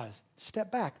 Pause.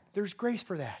 Step back. There's grace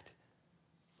for that.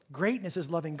 Greatness is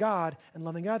loving God and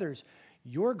loving others.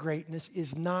 Your greatness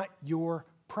is not your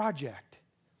project.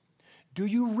 Do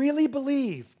you really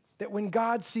believe that when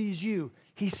God sees you,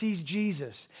 he sees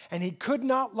Jesus, and he could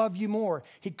not love you more?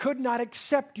 He could not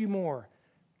accept you more.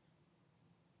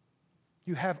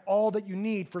 You have all that you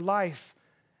need for life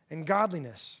and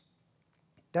godliness.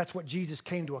 That's what Jesus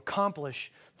came to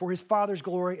accomplish for his Father's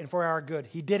glory and for our good.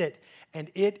 He did it,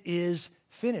 and it is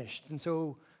finished. And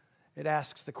so it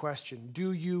asks the question,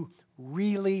 do you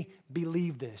really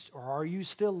believe this? Or are you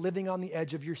still living on the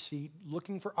edge of your seat,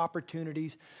 looking for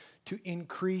opportunities to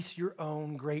increase your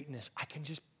own greatness? I can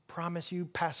just promise you,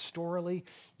 pastorally,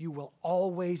 you will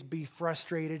always be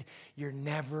frustrated. You're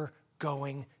never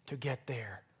going to get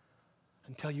there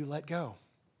until you let go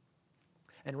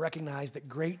and recognize that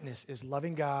greatness is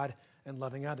loving God and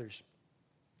loving others.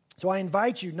 So I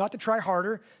invite you not to try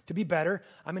harder to be better.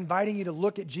 I'm inviting you to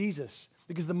look at Jesus,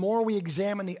 because the more we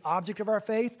examine the object of our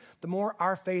faith, the more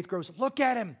our faith grows. Look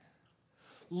at him.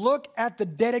 Look at the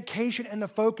dedication and the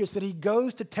focus that he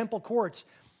goes to temple courts,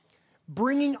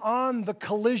 bringing on the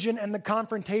collision and the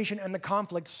confrontation and the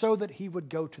conflict so that he would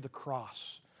go to the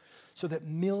cross, so that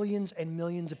millions and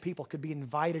millions of people could be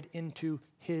invited into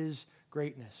his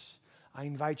greatness. I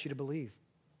invite you to believe.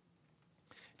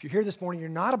 If you're here this morning, you're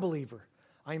not a believer,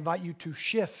 I invite you to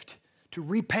shift, to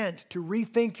repent, to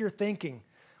rethink your thinking.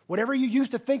 Whatever you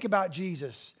used to think about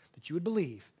Jesus, that you would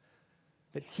believe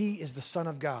that he is the Son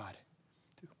of God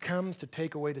who comes to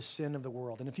take away the sin of the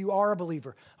world. And if you are a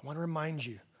believer, I want to remind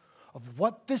you of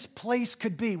what this place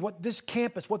could be, what this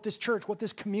campus, what this church, what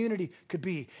this community could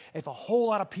be if a whole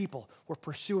lot of people were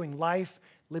pursuing life,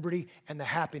 liberty, and the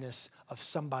happiness of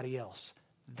somebody else.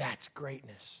 That's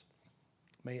greatness.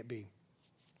 May it be.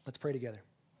 Let's pray together.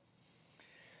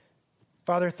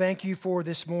 Father, thank you for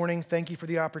this morning. Thank you for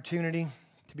the opportunity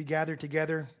to be gathered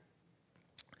together,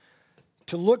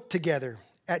 to look together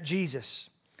at Jesus,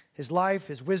 his life,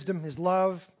 his wisdom, his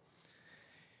love,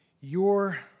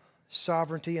 your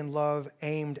sovereignty and love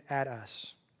aimed at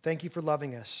us. Thank you for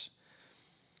loving us.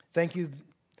 Thank you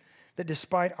that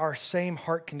despite our same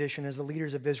heart condition as the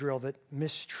leaders of Israel that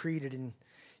mistreated and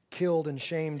killed and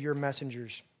shamed your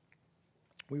messengers,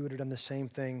 we would have done the same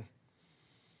thing.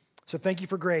 So thank you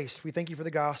for grace. We thank you for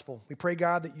the gospel. We pray,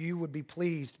 God, that you would be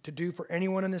pleased to do for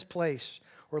anyone in this place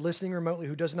or listening remotely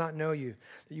who does not know you,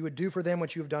 that you would do for them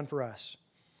what you have done for us.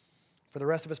 For the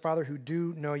rest of us, Father, who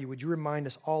do know you, would you remind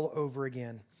us all over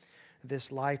again,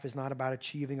 this life is not about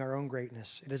achieving our own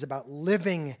greatness. It is about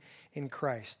living in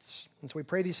Christ's. And so we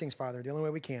pray these things, Father, the only way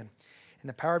we can, in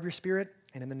the power of your Spirit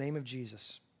and in the name of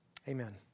Jesus. Amen.